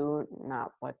wanted to do,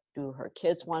 not what do her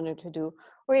kids wanted to do,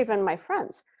 or even my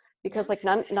friends. Because Yeah.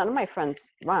 like none of my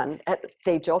friends run.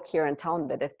 They joke here in town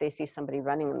that if they see somebody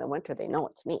running in the winter, they know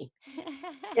it's me.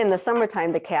 In the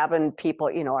summertime, the cabin people,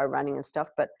 are running and stuff.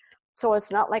 But so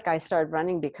it's not like I started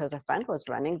running because a friend was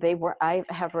running. I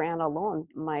have ran alone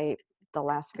the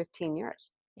last 15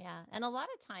 years. Yeah. And a lot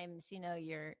of times,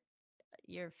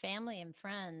 your family and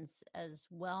friends, as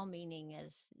well meaning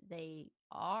as they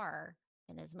are,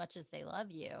 and as much as they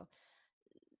love you,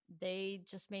 they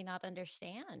just may not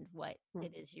understand what Hmm.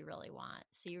 it is you really want.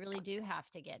 So you really do have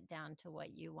to get down to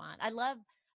what you want. I love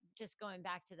just going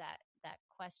back to that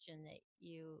question that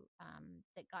you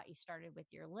that got you started with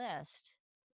your list,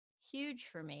 huge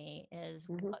for me, is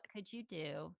Hmm. what could you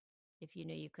do if you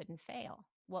knew you couldn't fail?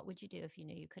 What would you do if you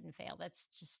knew you couldn't fail? That's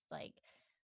just like,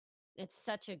 it's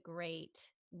such a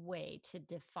great way to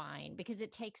define, because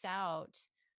it takes out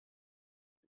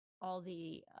all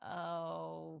the,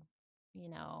 oh,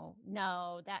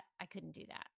 no, that I couldn't do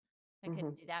that. I Hmm.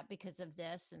 couldn't do that because of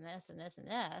this and this and this and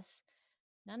this.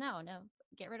 No, no, no.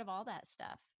 Get rid of all that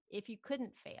stuff. If you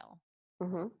couldn't fail,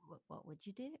 Hmm. what would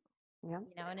you do? Yeah.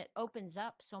 And it opens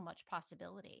up so much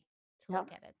possibility to Yeah.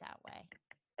 look at it that way.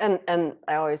 And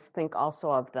I always think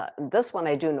also of this one.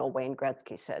 I do know Wayne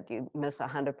Gretzky said you miss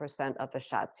 100% of the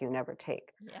shots you never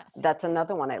take. Yes. That's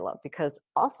another one I love because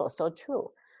also so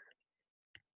true.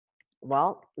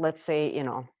 Well, let's say,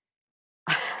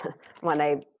 when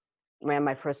I ran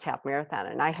my first half marathon,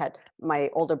 and I had my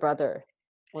older brother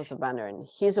was a runner, and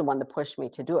he's the one that pushed me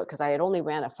to do it because I had only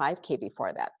ran a 5K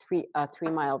before that,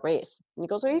 3 mile race. And he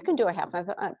goes, "Oh, you can do a half." And I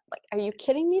thought, like, are you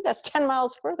kidding me? That's 10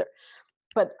 miles further.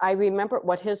 But I remember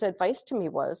what his advice to me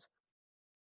was,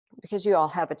 because you all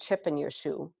have a chip in your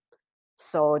shoe.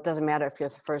 So it doesn't matter if you're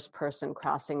the first person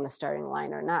crossing the starting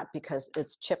line or not, because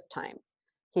it's chip time.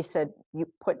 He said,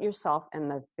 you put yourself in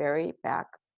the very back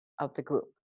of the group.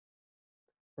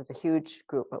 It was a huge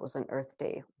group. It was an Earth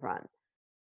Day run.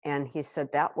 And he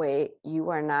said, that way you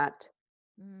are not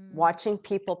Mm, watching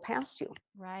people pass you.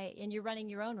 right. And you're running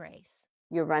your own race.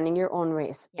 You're running your own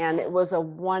race. And Yeah. it was a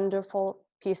wonderful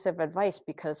piece of advice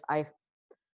because I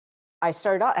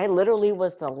started out, I literally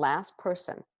was the last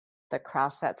person that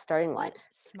crossed that starting line. What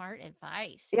smart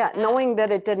advice. Yeah, Yeah. knowing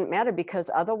that it didn't matter, because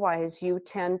otherwise you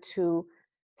tend to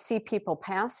see people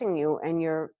passing you and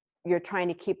you're trying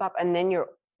to keep up, and then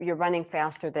you're running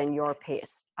faster than your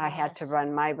pace. I had to Yes.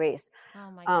 run my race.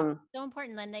 Oh my God. Um, So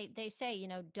important. Then they say,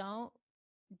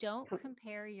 don't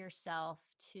compare yourself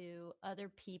to other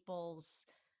people's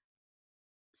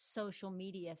social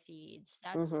media feeds.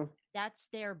 mhm. That's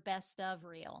their best of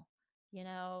reel.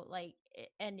 Like,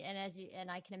 and as you and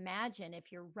I can imagine,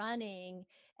 if you're running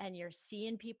and you're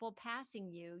seeing people passing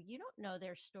you, you don't know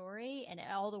their story and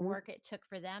all the Mm. work it took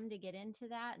for them to get into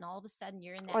that, and all of a sudden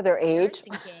you're in that Or their age.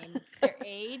 comparison game. Their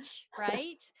age,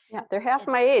 right? Yeah, they're half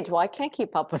my It's age. Well, I can't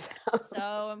keep up with them.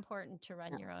 so important to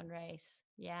run Yeah. your own race.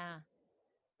 Yeah.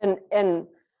 And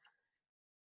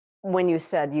when you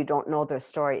said you don't know their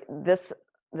story, this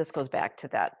goes back to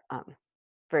that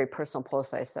very personal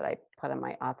post I said I put on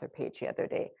my author page the other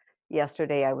day.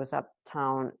 Yesterday, I was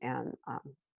uptown, and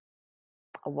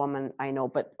a woman I know,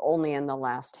 but only in the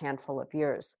last handful of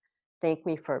years, thanked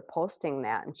me for posting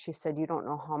that. And she said, "You don't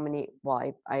know how many."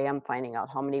 Well, I am finding out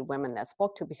how many women that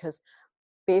spoke to, because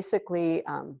basically,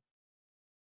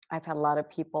 I've had a lot of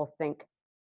people think,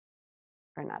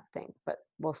 or not think, but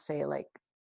will say, like,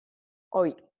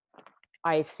 "Oh,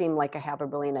 I seem like I have a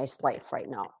really nice life right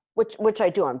now," which I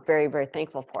do. I'm very, very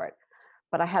thankful for it.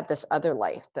 But I had this other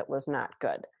life that was not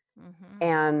good. Mm-hmm.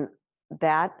 And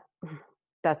that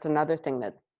that's another thing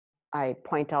that I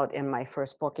point out in my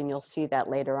first book, and you'll see that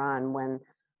later on when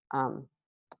um,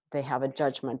 they have a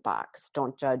judgment box.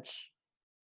 Don't judge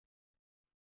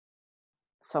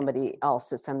somebody else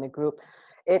that's in the group.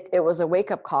 It was a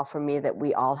wake up call for me that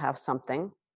we all have something,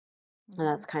 and Mm-hmm.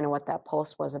 that's kind of what that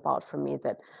post was about for me.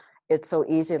 That it's so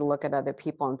easy to look at other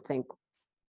people and think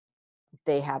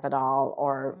they have it all,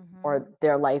 Mm-hmm. or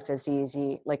their life is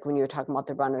easy. Like when you were talking about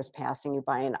the runners passing you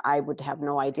by, and I would have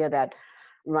no idea that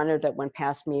runner that went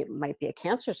past me might be a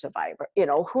cancer survivor.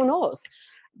 Who knows?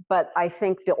 But I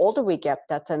think the older we get,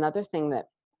 that's another thing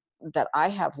that I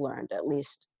have learned, at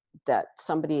least, that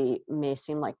somebody may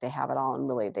seem like they have it all and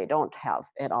really they don't have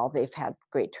it all. They've had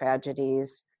great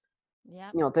tragedies.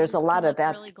 Yep. There's a Things can lot of look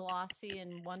that. really glossy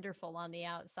and wonderful on the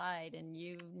outside, and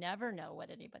you never know what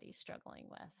anybody's struggling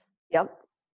with. Yep.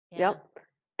 Yeah. Yep.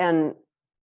 And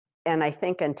and I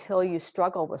think until you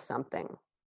struggle with something,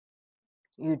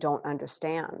 you don't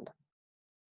understand.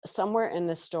 Somewhere in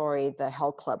the story, the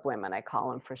Hell Club women, I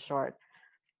call them for short,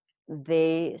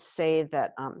 they say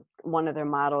that one of their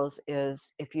mottos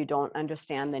is, if you don't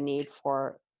understand the need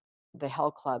for the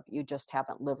Hell Club, you just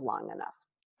haven't lived long enough.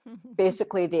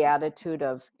 Basically, the attitude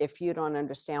of, if you don't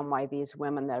understand why these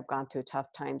women that have gone through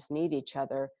tough times need each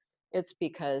other, it's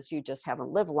because you just haven't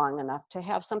lived long enough to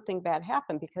have something bad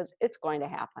happen, because it's going to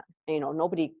happen.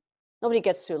 Nobody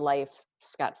gets through life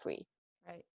scot-free.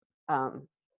 Right. Um,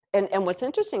 and what's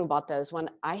interesting about that is when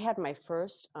I had my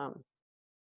first,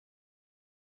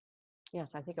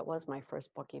 yes, I think it was my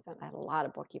first book event. I had a lot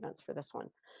of book events for this one.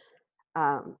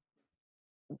 Um,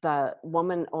 the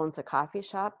woman owns a coffee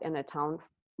shop in a town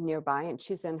nearby, and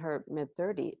she's in her mid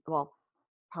 30s. Well,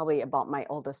 probably about my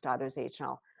oldest daughter's age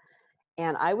now.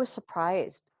 And I was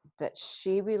surprised that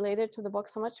she related to the book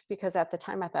so much, because at the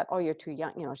time I thought, oh, you're too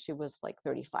young. You know, she was like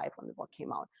 35 when the book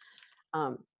came out.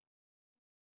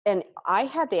 And I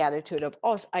had the attitude of,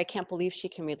 oh, I can't believe she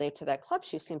can relate to that club.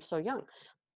 She seems so young.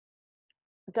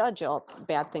 Duh, Jill,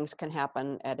 bad things can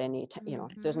happen at any time. You know,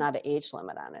 there's not an age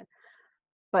limit on it.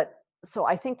 But so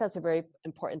I think that's a very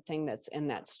important thing that's in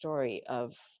that story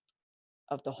of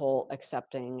the whole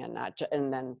accepting and not,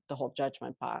 and then the whole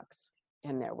judgment box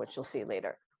in there, which you'll see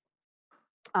later.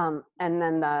 And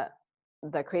then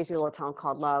the Crazy Little Town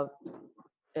Called Love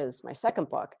is my second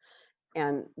book.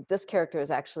 And this character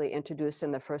is actually introduced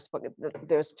in the first book.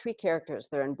 There's 3 characters.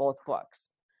 They're in both books.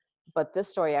 But this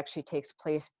story actually takes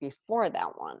place before that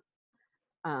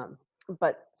one.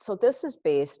 But so this is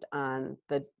based on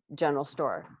the general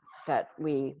store that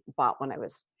we bought when I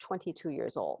was 22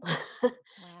 years old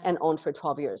and owned for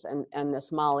 12 years. And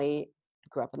this Molly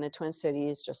grew up in the Twin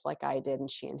Cities, just like I did. And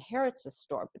she inherits the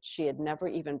store, but she had never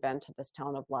even been to this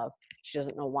town of love. She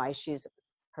doesn't know why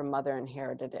her mother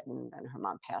inherited it, and then her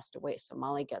mom passed away. So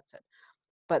Molly gets it.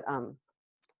 But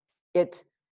it's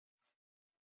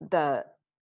the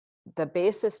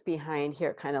basis behind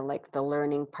here, kind of like the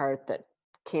learning part that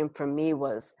came from me,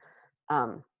 was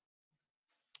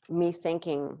me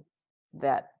thinking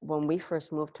that when we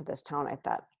first moved to this town, I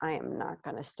thought, I am not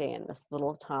going to stay in this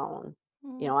little town.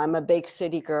 You know, I'm a big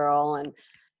city girl,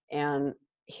 and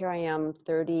here I am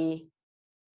 38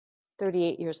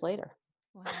 years later.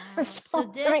 Wow. So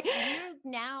this, you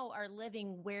now are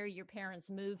living where your parents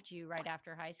moved you right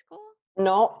after high school?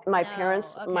 No, my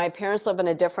parents live in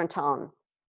a different town,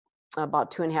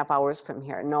 about 2.5 hours from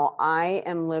here. No, I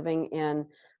am living in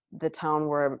the town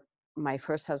where my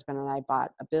first husband and I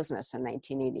bought a business in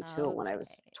 1982 when I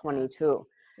was 22.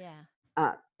 Yeah.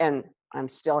 And I'm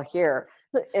still here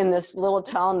in this little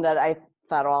town that I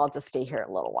thought, oh, I'll just stay here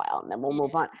a little while and then we'll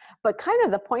move on. But kind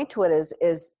of the point to it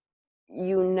is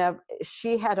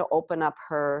she had to open up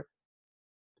her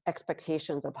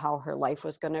expectations of how her life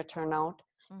was going to turn out.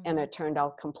 And it turned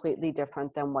out completely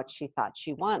different than what she thought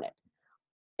she wanted.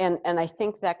 And I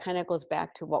think that kind of goes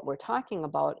back to what we're talking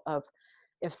about, of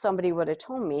if somebody would have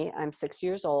told me, I'm 6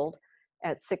 years old,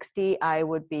 at 60, I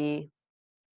would be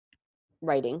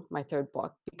writing my 3rd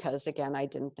book, because again, I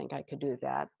didn't think I could do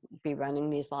that, be running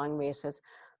these long races.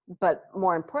 But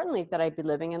more importantly, that I'd be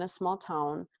living in a small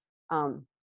town.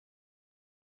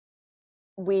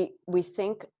 We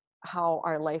think how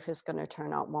our life is going to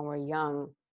turn out when we're young.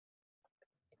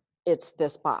 It's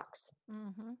this box.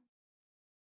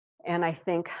 And I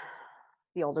think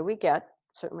the older we get,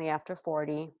 certainly after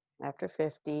 40, after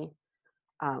 50,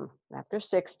 after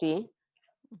 60,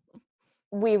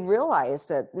 we realize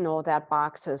that, no, that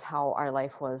box is how our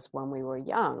life was when we were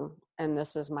young. And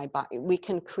this is my box. We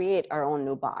can create our own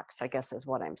new box, I guess is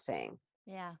what I'm saying.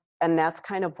 Yeah. And that's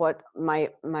kind of what my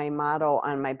motto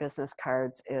on my business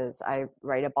cards is. I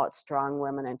write about strong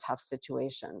women in tough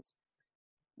situations,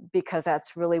 because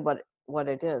that's really what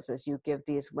it is you give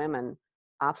these women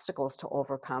obstacles to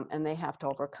overcome, and they have to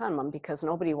overcome them, because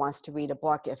nobody wants to read a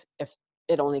book if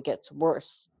it only gets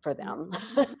worse for them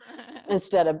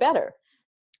instead of better.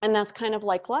 And that's kind of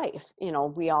like life. You know,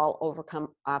 we all overcome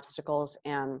obstacles,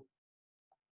 and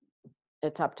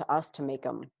it's up to us to make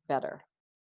them better.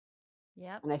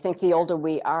 Yeah. And I think the older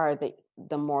we are,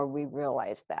 the more we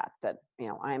realize that, you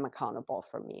know, I'm accountable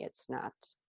for me. It's not,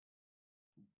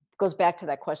 it goes back to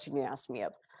that question you asked me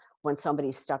of when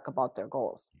somebody's stuck about their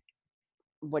goals.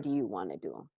 What do you want to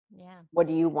do? Yeah. What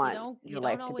do you want your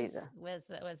life to be? Was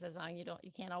the song,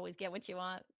 you can't always get what you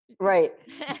want. Right.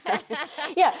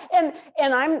 Yeah.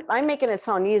 And I'm making it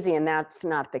sound easy, and that's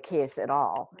not the case at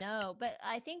all. No, but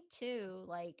I think too,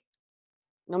 like,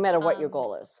 no matter what your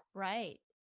goal is. Right.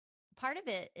 Part of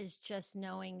it is just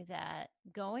knowing that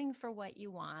going for what you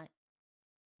want,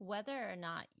 whether or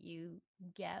not you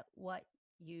get what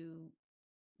you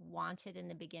wanted in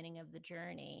the beginning of the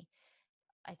journey,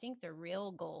 I think the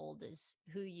real gold is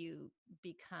who you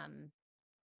become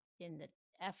in the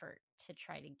effort to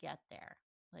try to get there.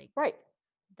 Like, right.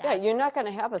 Yeah, you're not going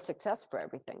to have a success for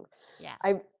everything. Yeah.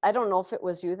 I don't know if it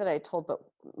was you that I told, but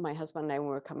my husband and I, when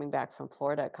we were coming back from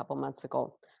Florida a couple months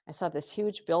ago, I saw this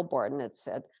huge billboard, and it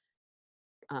said,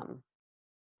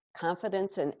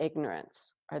 confidence and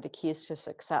ignorance are the keys to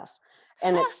success.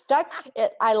 And it stuck.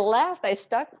 I laughed.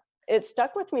 It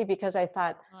stuck with me, because I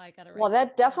thought, well,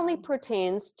 that definitely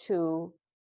pertains to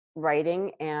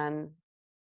writing and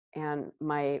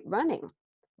my running.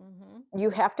 You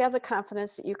have to have the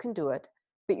confidence that you can do it,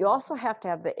 but you also have to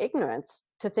have the ignorance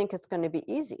to think it's going to be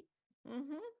easy.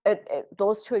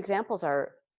 Those two examples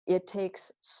are it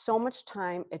takes so much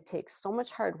time, it takes so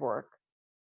much hard work,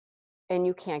 and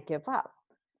you can't give up.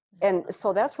 And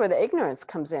so that's where the ignorance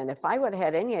comes in. If I would have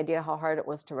had any idea how hard it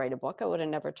was to write a book, I would have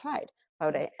never tried. If I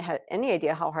would have had any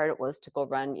idea how hard it was to go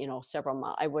run, several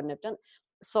miles, I wouldn't have done it.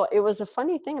 So it was a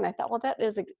funny thing. And I thought, well,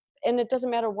 and it doesn't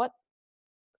matter what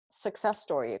success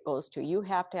story it goes to. You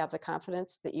have to have the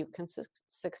confidence that you can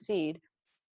succeed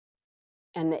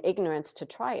and the ignorance to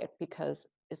try it, because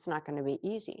it's not going to be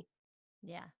easy.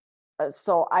 Yeah.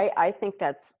 So I think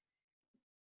that's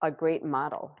a great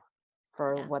model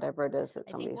for Yeah. whatever it is that I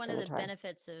think somebody's one going of to the try.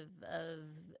 benefits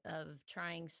of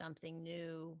trying something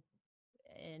new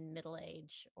in middle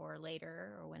age or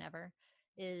later or whenever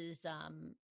is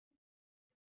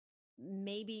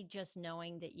maybe just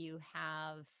knowing that you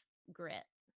have grit.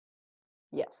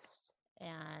 Yes.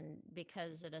 And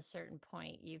because at a certain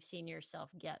point you've seen yourself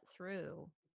get through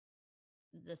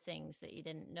the things that you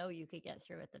didn't know you could get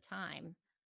through at the time.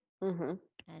 Mm-hmm.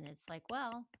 And it's like,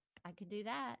 well, I could do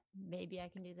that. Maybe I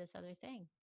can do this other thing.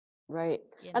 Right.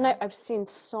 You And know? I've seen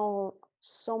so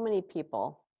many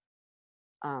people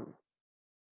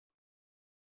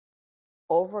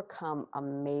overcome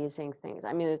amazing things.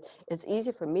 I mean, it's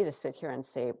easy for me to sit here and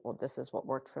say, well, this is what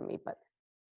worked for me, but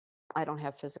I don't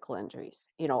have physical injuries.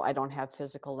 I don't have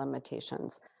physical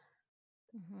limitations.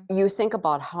 Mm-hmm. You think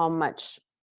about how much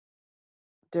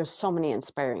there's so many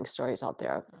inspiring stories out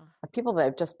there Oh. of people that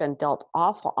have just been dealt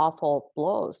awful, awful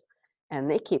blows, and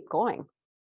they keep going.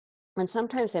 And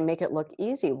sometimes they make it look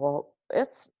easy. Well,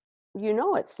 it's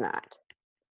not.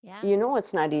 Yeah.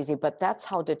 It's not easy, but that's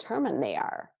how determined they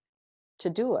are to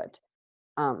do it.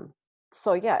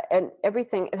 So yeah, and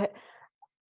everything,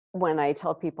 when I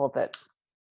tell people that,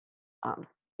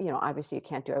 obviously you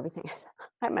can't do everything.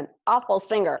 I'm an awful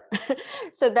singer.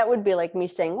 So that would be like me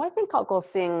saying, well, I think I'll go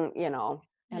sing,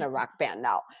 in a rock band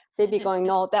now. They'd be going,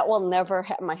 no, that will never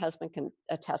happen. My husband can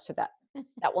attest to that.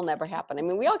 That will never happen. I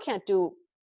mean, we all can't do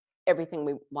everything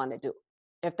we want to do.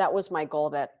 If that was my goal,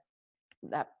 that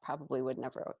probably would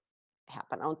never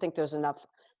happen. I don't think there's enough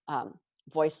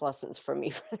voice lessons for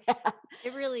me for that.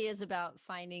 It really is about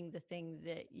finding the thing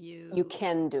that You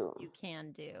can do.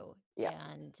 Yeah.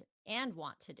 and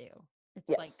want to do. It's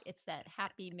like Yes. it's that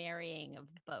happy marrying of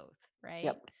both, right?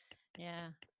 Yep.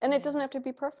 Yeah. And Yeah. it doesn't have to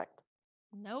be perfect.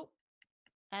 Nope.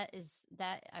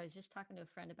 That I was just talking to a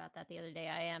friend about that the other day.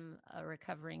 I am a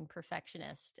recovering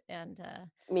perfectionist, and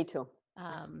Me too.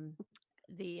 there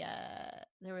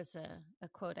was a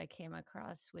quote I came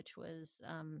across, which was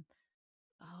and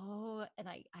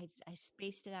I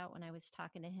spaced it out when I was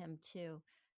talking to him too.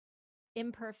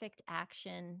 Imperfect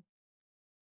action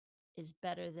is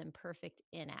better than perfect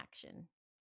inaction.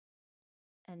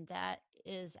 And that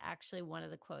is actually one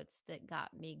of the quotes that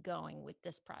got me going with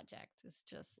this project. Is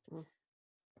just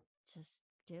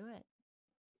do it.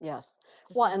 Yes.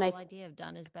 Just Well, the and whole idea of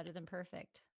done is better than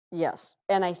perfect. yes.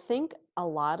 And I think a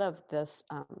lot of this,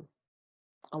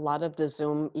 a lot of the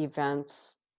Zoom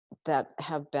events that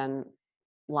have been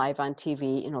live on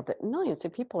TV, that millions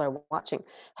of people are watching,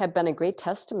 have been a great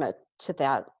testament to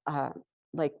that.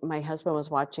 Like my husband was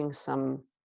watching some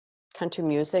country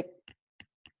music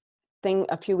thing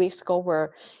a few weeks ago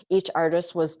where each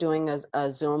artist was doing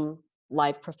a Zoom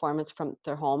live performance from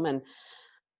their home. And,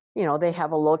 they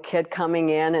have a little kid coming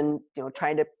in and,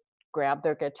 trying to grab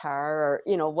their guitar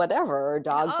or, whatever, or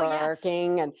dog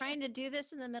barking. Yeah. And trying to do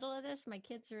this in the middle of this. My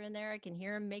kids are in there. I can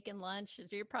hear them making lunch.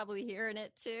 You're probably hearing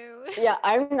it too. Yeah,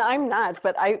 I'm not,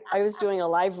 but I was doing a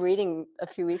live reading a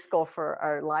few weeks ago for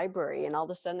our library, and all of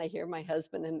a sudden I hear my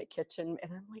husband in the kitchen,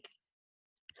 and I'm like,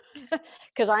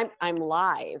 because I'm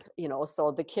live,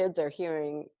 so the kids are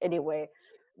hearing anyway.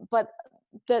 But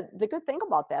the good thing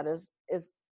about that is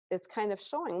it's kind of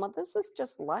showing, well, this is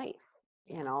just life,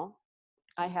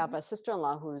 I have a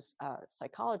sister-in-law who's a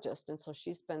psychologist, and so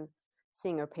she's been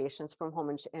seeing her patients from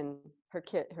home, and her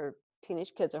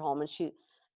teenage kids are home, and she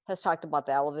has talked about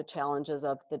all of the challenges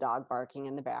of the dog barking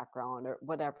in the background or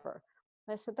whatever.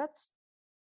 And I said,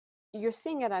 you're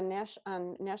seeing it on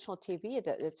national TV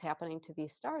that it's happening to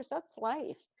these stars. That's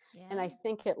life. Yeah. And I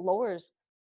think it lowers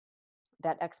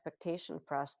that expectation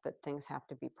for us that things have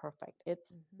to be perfect.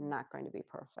 It's not going to be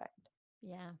perfect.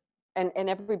 Yeah. And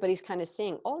everybody's kind of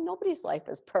seeing, oh, nobody's life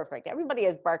is perfect. Everybody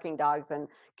has barking dogs and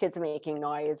kids making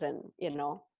noise and,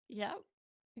 Yeah,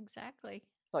 exactly.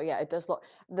 So yeah, it does.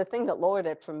 The thing that lowered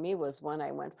it for me was when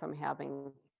I went from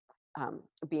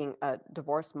being a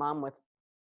divorced mom with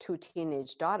 2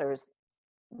 teenage daughters,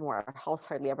 where our house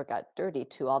hardly ever got dirty,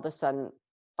 to all of a sudden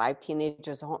 5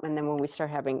 teenagers at home. And then when we start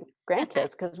having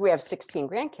grandkids, because we have 16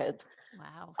 grandkids,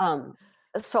 Wow.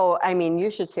 So, I mean, you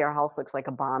should see our house looks like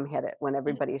a bomb hit it when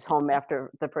everybody's home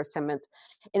after the first 10 minutes.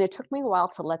 And it took me a while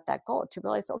to let that go, to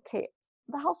realize, okay,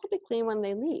 the house will be clean when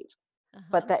they leave. Uh-huh.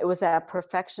 But that it was that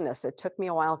perfectionist. It took me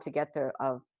a while to get there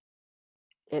of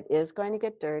it is going to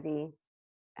get dirty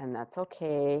and that's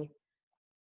okay,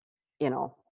 you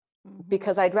know, Mhm.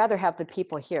 because I'd rather have the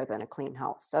people here than a clean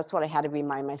house. That's what I had to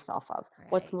remind myself of.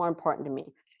 What's Right. more important to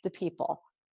me? The people.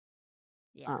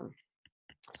 Yeah.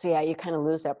 So yeah, you kind of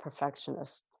lose that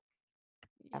perfectionist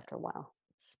Yeah. after a while.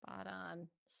 Spot on.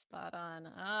 Spot on.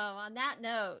 Oh, on that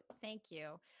note, thank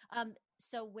you.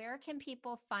 So where can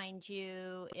people find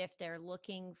you if they're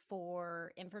looking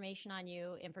for information on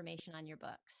you, information on your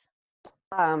books?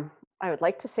 I would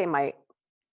like to say my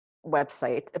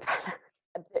website.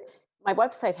 My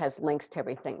website has links to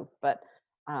everything, but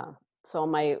so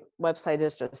my website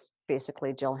is just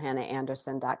basically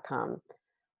jillhannaanderson.com.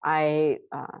 I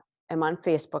am on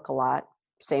Facebook a lot.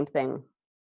 Same thing,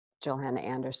 Jill Hannah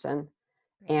Anderson.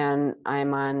 Great. And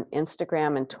I'm on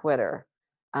Instagram and Twitter.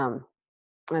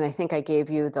 And I think I gave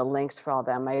you the links for all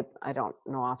them. I don't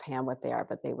know offhand what they are,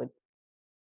 but they would,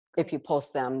 if Great. you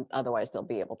post them, otherwise they'll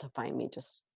be able to find me.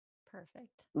 Just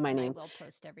Perfect. my And name. I will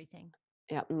post everything.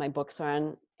 Yeah, my books are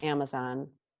on Amazon,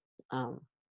 or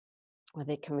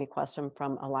they can request them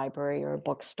from a library or a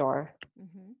bookstore.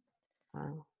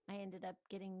 Mm-hmm. I ended up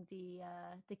getting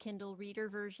the Kindle Reader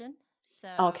version. So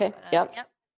Okay, yep.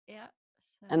 Yep.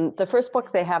 So And the first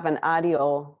book they have an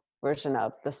audio version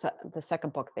of. The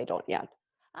second book they don't yet.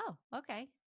 Oh, okay.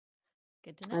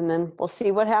 Good to know. And then we'll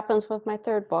see what happens with my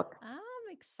third book. I'm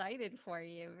excited for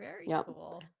you. Very Yep.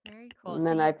 cool. Very cool. And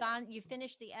So then you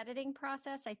finished the editing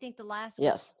process. I think the last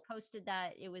yes, week posted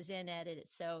that it was in edit.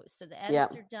 So the yep,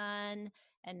 edits are done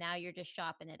and now you're just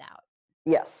shopping it out.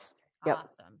 yes, yep,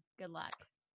 Awesome. Good luck.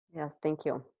 yeah. Thank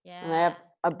you. And I Yeah. have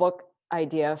a book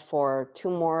idea for 2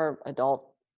 more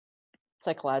adult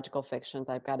psychological fictions.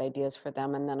 I've got ideas for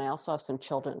them, and then I also have some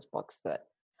children's books that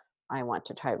I want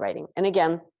to try writing. And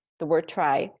again, the word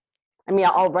 "try." I mean,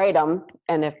 I'll write them,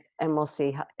 and we'll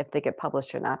see if they get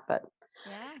published or not. But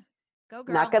Yeah. Go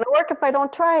girl. not going to work if I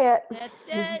don't try it. That's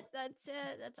it. That's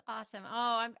it. That's awesome.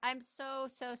 Oh, I'm so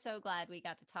glad we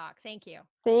got to talk. Thank you.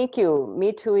 Thank you.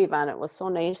 Me too, Yvonne. It was so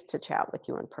nice to chat with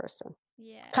you in person.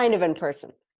 Yeah. Kind of in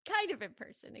person. Kind of in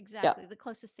person. Exactly. The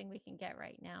closest thing we can get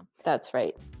right now. That's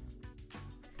right.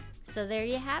 So there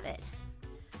you have it.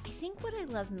 I think what I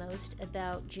love most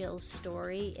about Jill's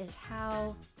story is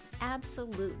how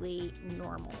absolutely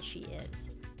normal she is.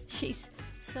 She's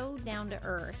so down to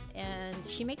earth, and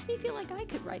she makes me feel like I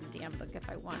could write a damn book if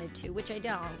I wanted to, which I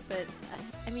don't. But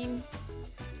I mean,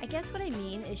 I guess what I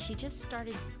mean is she just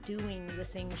started doing the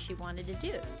things she wanted to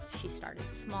do. She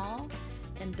started small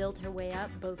and built her way up,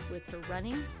 both with her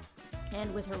running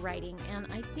and with her writing. And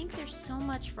I think there's so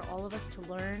much for all of us to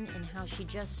learn in how she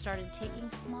just started taking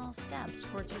small steps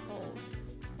towards her goals.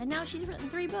 And now she's written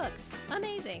 3 books.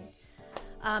 Amazing.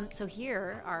 So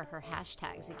here are her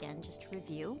hashtags again, just to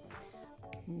review.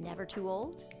 Never too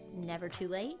old, never too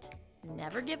late,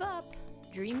 never give up,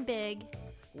 dream big,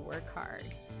 work hard.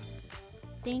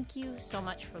 Thank you so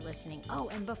much for listening. Oh,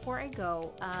 and before I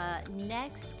go,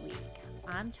 next week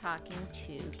I'm talking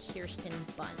to Kirsten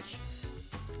Bunch.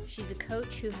 She's a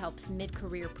coach who helps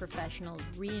mid-career professionals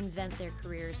reinvent their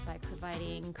careers by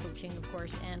providing coaching, of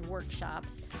course, and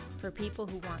workshops for people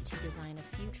who want to design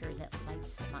a future that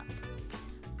lights them up.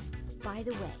 By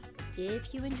the way,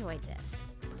 if you enjoyed this,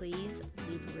 please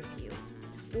leave a review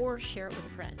or share it with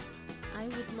a friend. I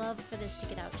would love for this to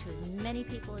get out to as many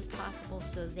people as possible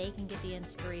so they can get the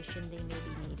inspiration they may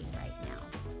be needing right now.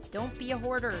 Don't be a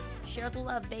hoarder. Share the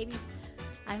love, baby.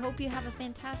 I hope you have a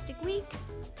fantastic week.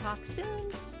 Talk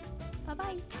soon.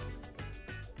 Bye-bye.